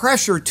as the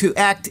pressure to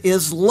act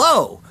is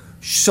low,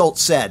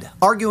 Schultz said,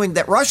 arguing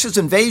that Russia's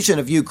invasion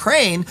of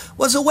Ukraine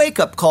was a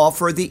wake-up call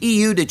for the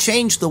EU to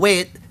change the way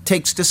it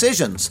takes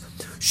decisions.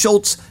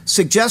 Schultz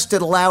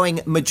suggested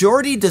allowing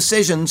majority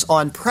decisions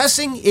on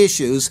pressing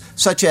issues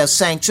such as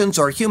sanctions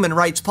or human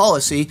rights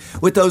policy,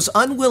 with those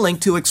unwilling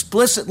to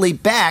explicitly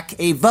back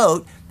a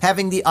vote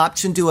having the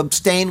option to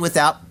abstain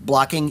without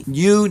blocking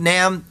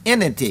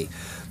unanimity.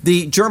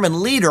 The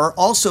German leader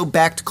also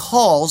backed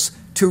calls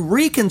to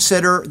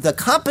reconsider the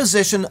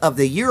composition of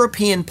the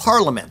European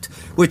Parliament,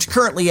 which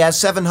currently has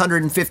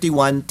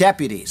 751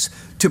 deputies,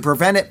 to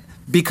prevent it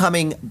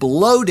becoming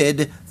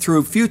bloated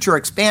through future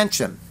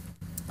expansion.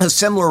 A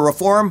similar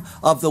reform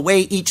of the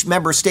way each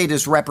member state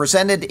is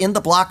represented in the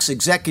bloc's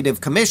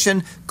executive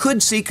commission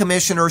could see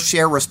commissioners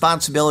share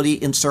responsibility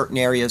in certain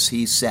areas,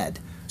 he said.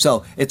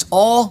 So it's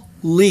all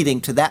leading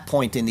to that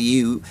point in the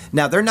EU.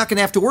 Now, they're not going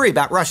to have to worry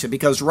about Russia,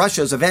 because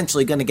Russia is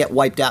eventually going to get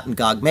wiped out in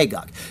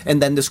Gog-Magog.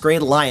 And then this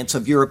great alliance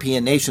of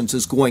European nations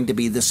is going to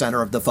be the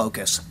center of the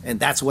focus. And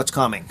that's what's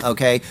coming,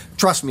 okay?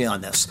 Trust me on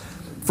this.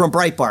 From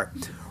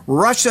Breitbart,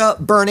 Russia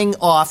burning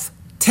off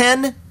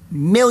 $10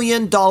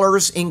 million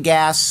in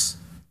gas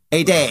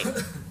a day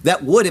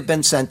that would have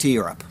been sent to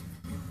Europe.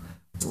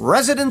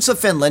 Residents of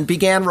Finland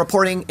began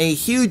reporting a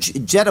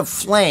huge jet of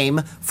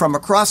flame from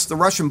across the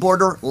Russian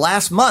border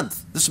last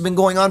month. This has been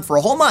going on for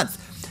a whole month.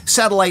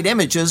 Satellite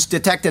images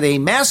detected a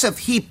massive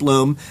heat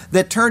bloom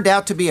that turned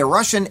out to be a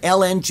Russian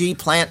LNG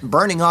plant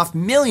burning off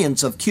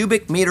millions of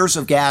cubic meters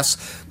of gas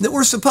that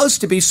were supposed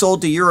to be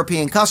sold to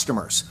European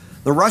customers.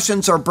 The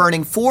Russians are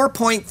burning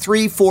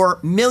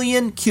 4.34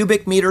 million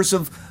cubic meters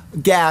of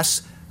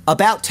gas,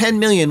 about 10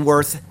 million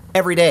worth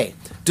every day,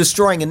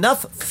 destroying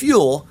enough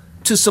fuel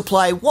to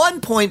supply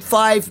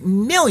 1.5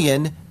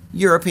 million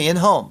European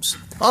homes.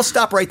 I'll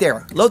stop right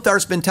there.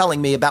 Lothar's been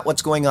telling me about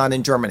what's going on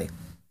in Germany.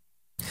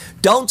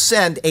 Don't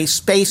send a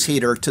space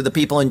heater to the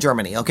people in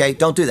Germany, okay?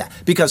 Don't do that,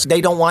 because they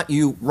don't want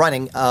you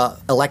running an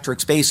electric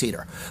space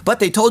heater.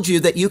 But they told you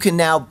that you can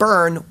now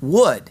burn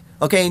wood,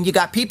 okay? And you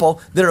got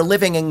people that are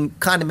living in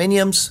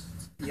condominiums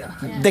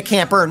that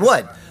can't burn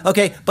wood,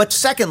 okay? But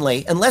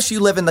secondly, unless you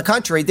live in the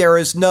country, there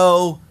is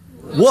no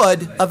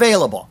wood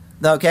available,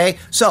 okay?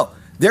 So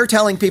they're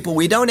telling people,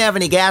 we don't have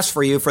any gas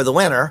for you for the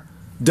winter,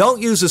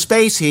 don't use a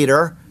space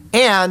heater,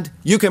 and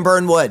you can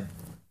burn wood.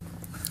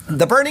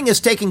 The burning is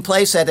taking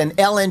place at an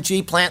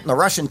LNG plant in the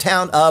Russian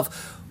town of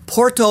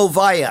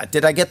Portovaya.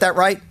 Did I get that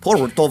right?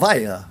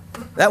 Portovaya.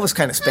 That was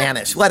kind of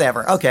Spanish.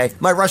 Whatever. Okay,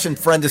 my Russian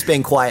friend is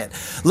being quiet.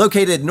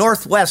 Located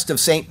northwest of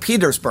St.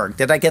 Petersburg.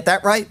 Did I get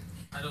that right?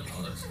 I don't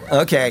know this.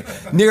 Okay,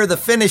 near the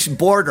Finnish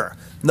border.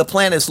 The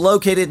plant is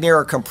located near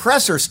a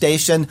compressor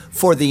station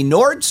for the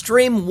Nord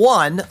Stream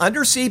 1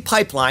 undersea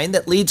pipeline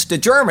that leads to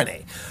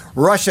Germany.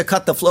 Russia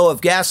cut the flow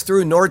of gas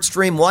through Nord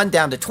Stream 1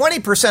 down to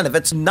 20% of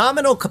its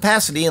nominal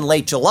capacity in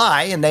late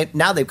July, and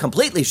now they've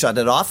completely shut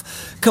it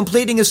off,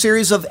 completing a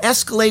series of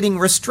escalating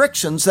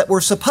restrictions that were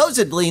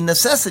supposedly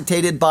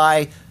necessitated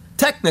by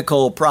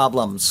technical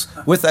problems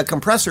with a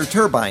compressor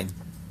turbine.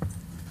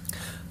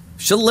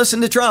 Should listen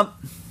to Trump.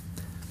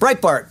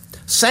 Breitbart,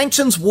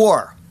 sanctions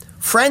war.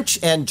 French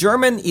and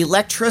German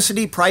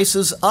electricity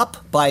prices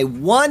up by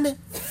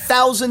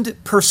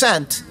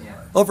 1,000%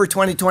 over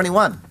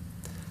 2021.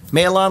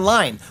 Mail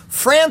Online,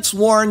 France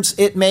warns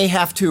it may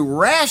have to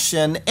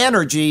ration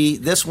energy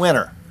this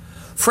winter.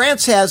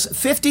 France has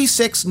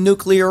 56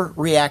 nuclear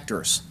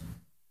reactors.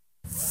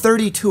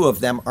 32 of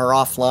them are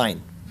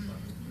offline.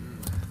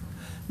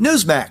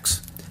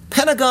 Newsmax,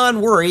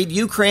 Pentagon worried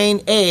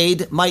Ukraine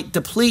aid might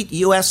deplete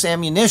U.S.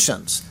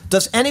 ammunitions.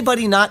 Does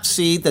anybody not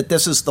see that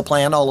this is the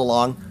plan all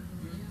along?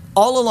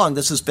 All along,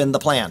 this has been the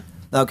plan,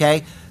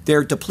 okay?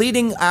 They're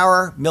depleting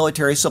our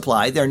military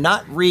supply. They're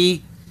not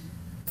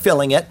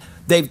refilling it.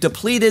 They've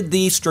depleted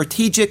the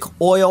strategic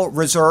oil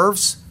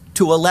reserves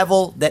to a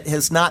level that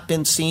has not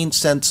been seen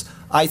since,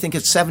 I think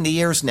it's 70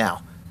 years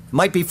now.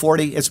 Might be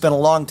 40. It's been a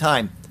long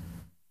time.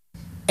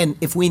 And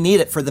if we need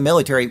it for the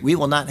military, we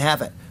will not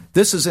have it.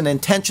 This is an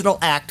intentional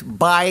act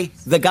by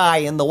the guy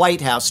in the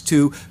White House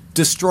to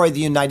destroy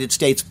the United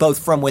States, both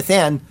from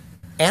within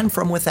and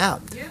from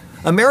without. Yeah.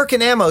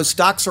 American ammo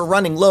stocks are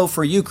running low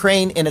for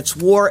Ukraine in its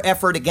war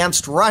effort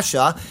against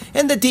Russia,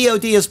 and the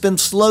DoD has been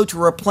slow to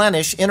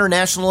replenish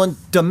international and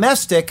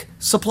domestic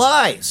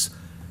supplies.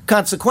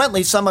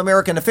 Consequently, some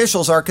American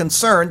officials are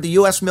concerned the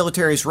U.S.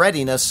 military's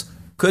readiness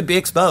could be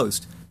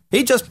exposed.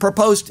 He just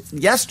proposed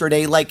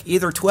yesterday like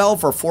either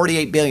 12 or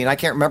 48 billion, I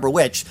can't remember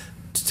which,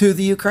 to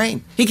the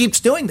Ukraine. He keeps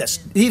doing this.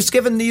 He's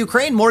given the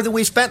Ukraine more than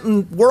we spent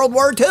in World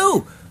War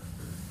II.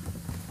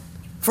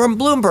 From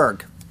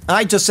Bloomberg.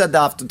 I just said that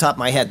off the top of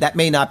my head. That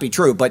may not be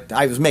true, but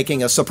I was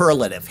making a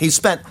superlative. He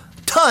spent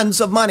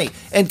tons of money.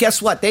 And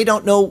guess what? They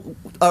don't know.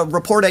 A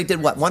report I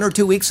did, 1 or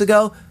 2 weeks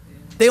ago?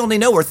 They only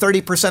know where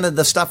 30% of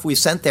the stuff we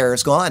sent there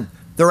is gone.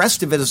 The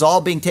rest of it is all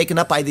being taken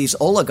up by these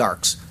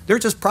oligarchs. They're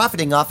just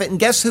profiting off it. And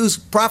guess who's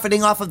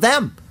profiting off of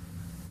them?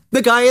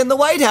 The guy in the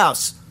White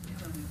House.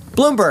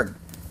 Bloomberg.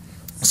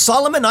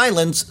 Solomon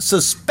Islands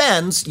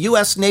suspends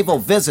U.S. naval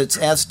visits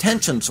as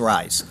tensions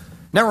rise.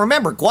 Now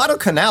remember,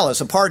 Guadalcanal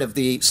is a part of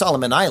the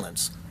Solomon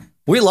Islands.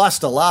 We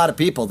lost a lot of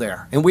people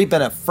there, and we've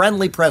been a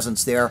friendly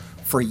presence there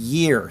for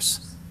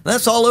years.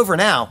 That's all over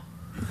now.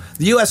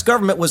 The U.S.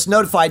 government was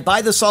notified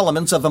by the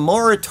Solomons of a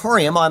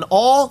moratorium on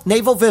all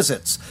naval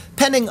visits,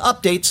 pending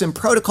updates in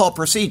protocol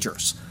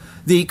procedures.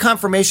 The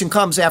confirmation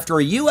comes after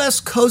a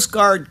U.S. Coast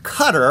Guard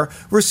cutter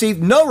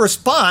received no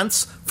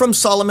response from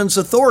Solomon's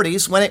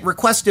authorities when it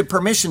requested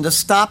permission to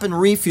stop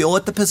and refuel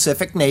at the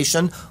Pacific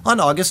nation on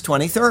August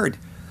 23rd.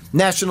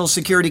 National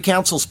Security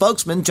Council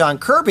spokesman John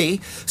Kirby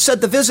said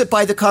the visit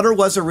by the cutter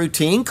was a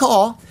routine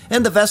call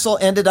and the vessel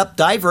ended up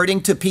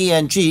diverting to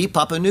PNG,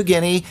 Papua New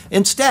Guinea,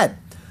 instead.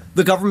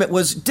 The government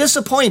was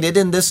disappointed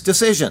in this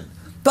decision,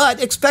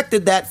 but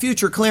expected that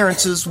future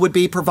clearances would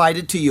be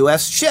provided to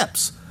U.S.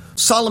 ships.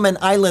 Solomon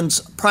Islands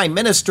Prime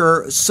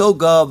Minister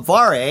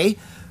Sogavare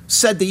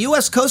said the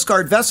U.S. Coast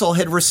Guard vessel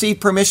had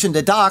received permission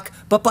to dock,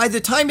 but by the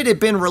time it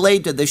had been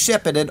relayed to the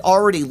ship, it had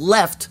already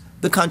left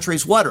the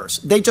country's waters.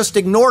 They just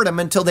ignored him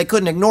until they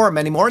couldn't ignore him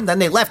anymore, and then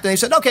they left and they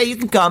said, okay, you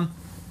can come.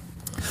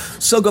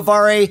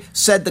 Sogavare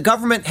said the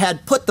government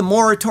had put the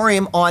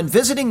moratorium on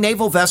visiting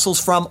naval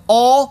vessels from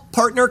all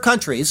partner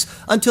countries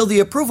until the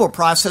approval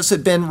process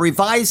had been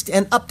revised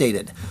and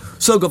updated.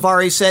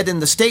 Sogavare said in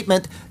the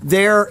statement,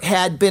 there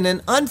had been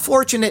an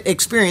unfortunate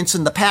experience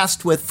in the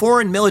past with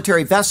foreign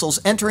military vessels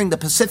entering the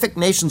Pacific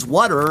nation's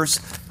waters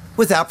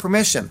without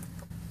permission.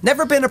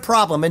 Never been a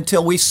problem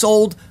until we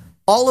sold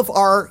all of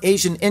our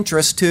Asian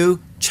interests to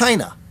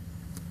China.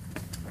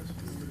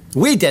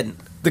 We didn't.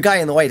 The guy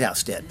in the White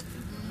House did.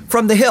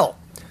 From The Hill,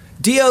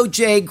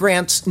 DOJ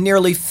grants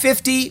nearly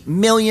 $50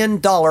 million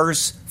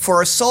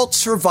for assault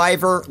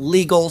survivor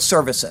legal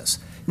services.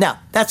 Now,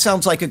 that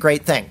sounds like a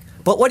great thing.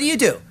 But what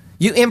do?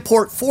 You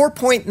import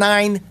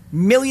 4.9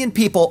 million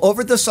people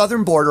over the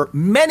southern border.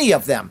 Many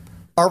of them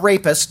are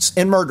rapists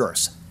and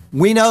murderers.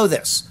 We know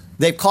this.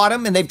 They've caught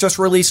them and they've just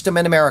released them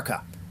in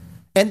America.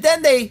 And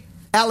then they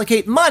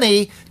allocate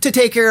money to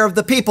take care of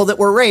the people that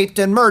were raped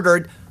and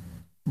murdered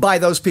by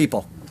those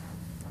people.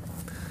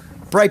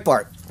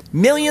 Breitbart.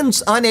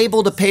 Millions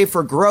unable to pay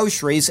for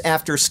groceries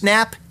after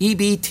SNAP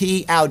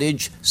EBT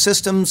outage,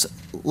 systems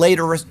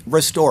later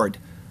restored.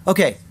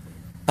 Okay,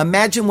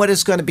 imagine what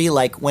it's going to be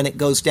like when it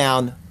goes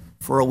down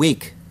for a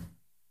week,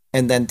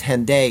 and then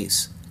 10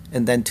 days,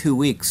 and then 2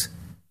 weeks.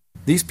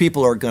 These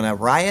people are going to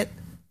riot.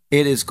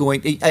 It is going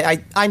to,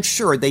 I'm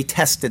sure they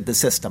tested the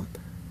system.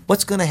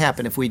 What's going to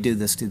happen if we do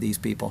this to these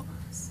people?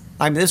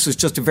 I mean, this was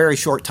just a very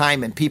short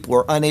time and people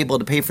were unable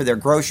to pay for their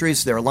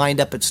groceries. They're lined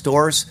up at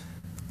stores.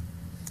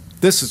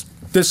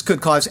 This could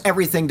cause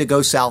everything to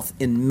go south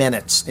in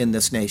minutes in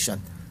this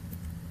nation.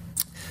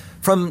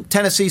 From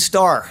Tennessee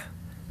Star,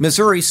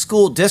 Missouri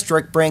school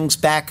district brings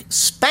back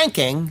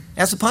spanking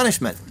as a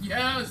punishment.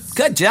 Yes.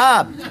 Good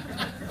job.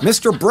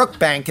 Mr.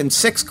 Brookbank in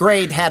 6th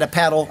grade had a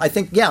paddle, I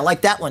think,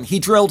 like that one. He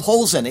drilled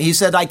holes in it. He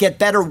said, I get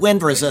better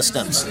wind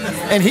resistance.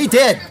 And he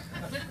did.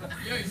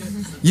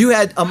 You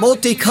had a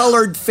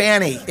multicolored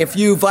fanny if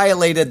you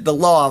violated the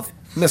law of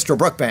Mr.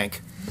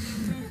 Brookbank.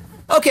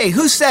 Okay,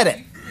 who said it?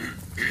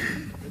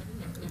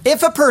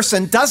 If a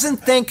person doesn't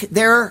think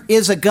there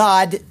is a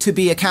God to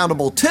be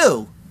accountable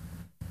to,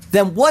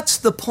 then what's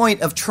the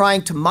point of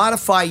trying to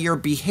modify your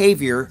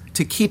behavior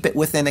to keep it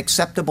within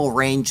acceptable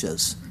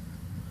ranges?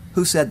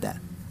 Who said that?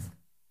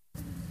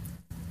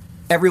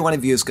 Every one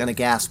of you is going to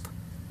gasp.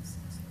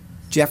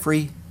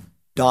 Jeffrey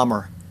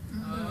Dahmer.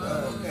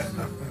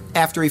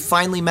 After he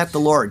finally met the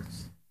Lord.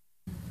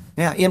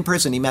 Yeah, in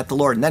prison he met the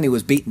Lord, and then he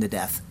was beaten to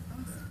death.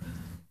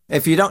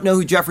 If you don't know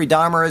who Jeffrey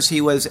Dahmer is, he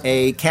was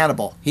a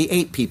cannibal. He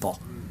ate people.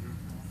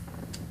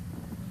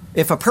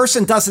 If a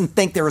person doesn't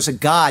think there is a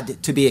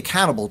God to be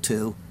accountable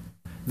to,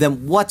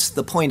 then what's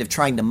the point of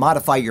trying to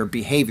modify your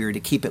behavior to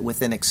keep it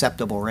within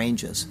acceptable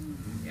ranges?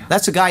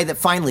 That's a guy that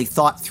finally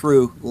thought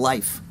through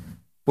life.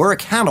 We're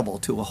accountable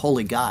to a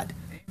holy God.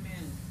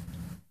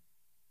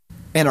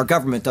 And our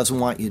government doesn't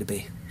want you to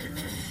be.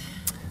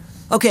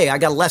 Okay, I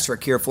got a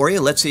Lesrick here for you.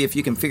 Let's see if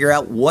you can figure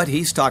out what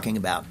he's talking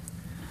about.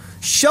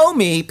 Show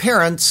me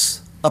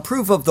parents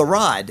approve of the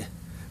rod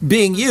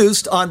being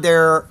used on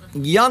their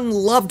young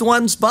loved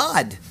one's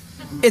bod.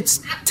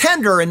 It's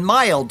tender and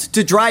mild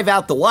to drive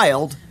out the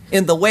wild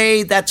in the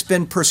way that's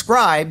been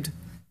prescribed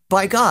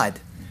by God.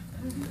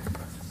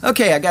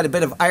 Okay, I got a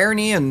bit of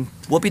irony and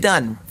we'll be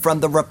done. From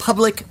the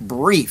Republic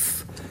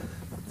Brief.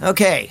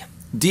 Okay,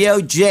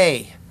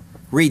 DOJ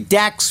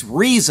redacts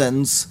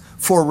reasons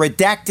for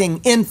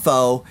redacting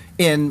info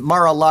in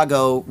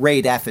Mar-a-Lago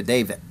raid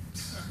affidavit.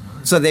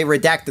 So they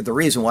redacted the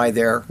reason why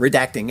they're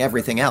redacting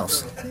everything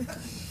else.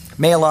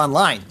 Mail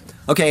Online.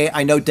 Okay,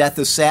 I know death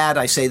is sad.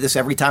 I say this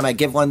every time I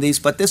give one of these,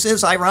 but this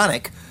is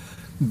ironic.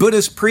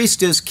 Buddhist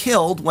priest is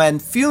killed when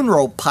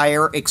funeral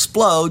pyre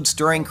explodes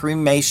during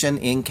cremation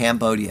in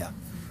Cambodia.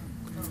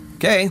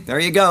 Okay, there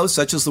you go.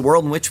 Such is the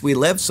world in which we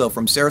live. So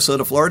from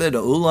Sarasota, Florida to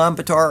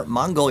Ulaanbaatar,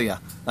 Mongolia.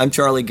 I'm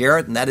Charlie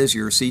Garrett, and that is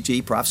your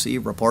CG Prophecy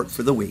Report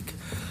for the week.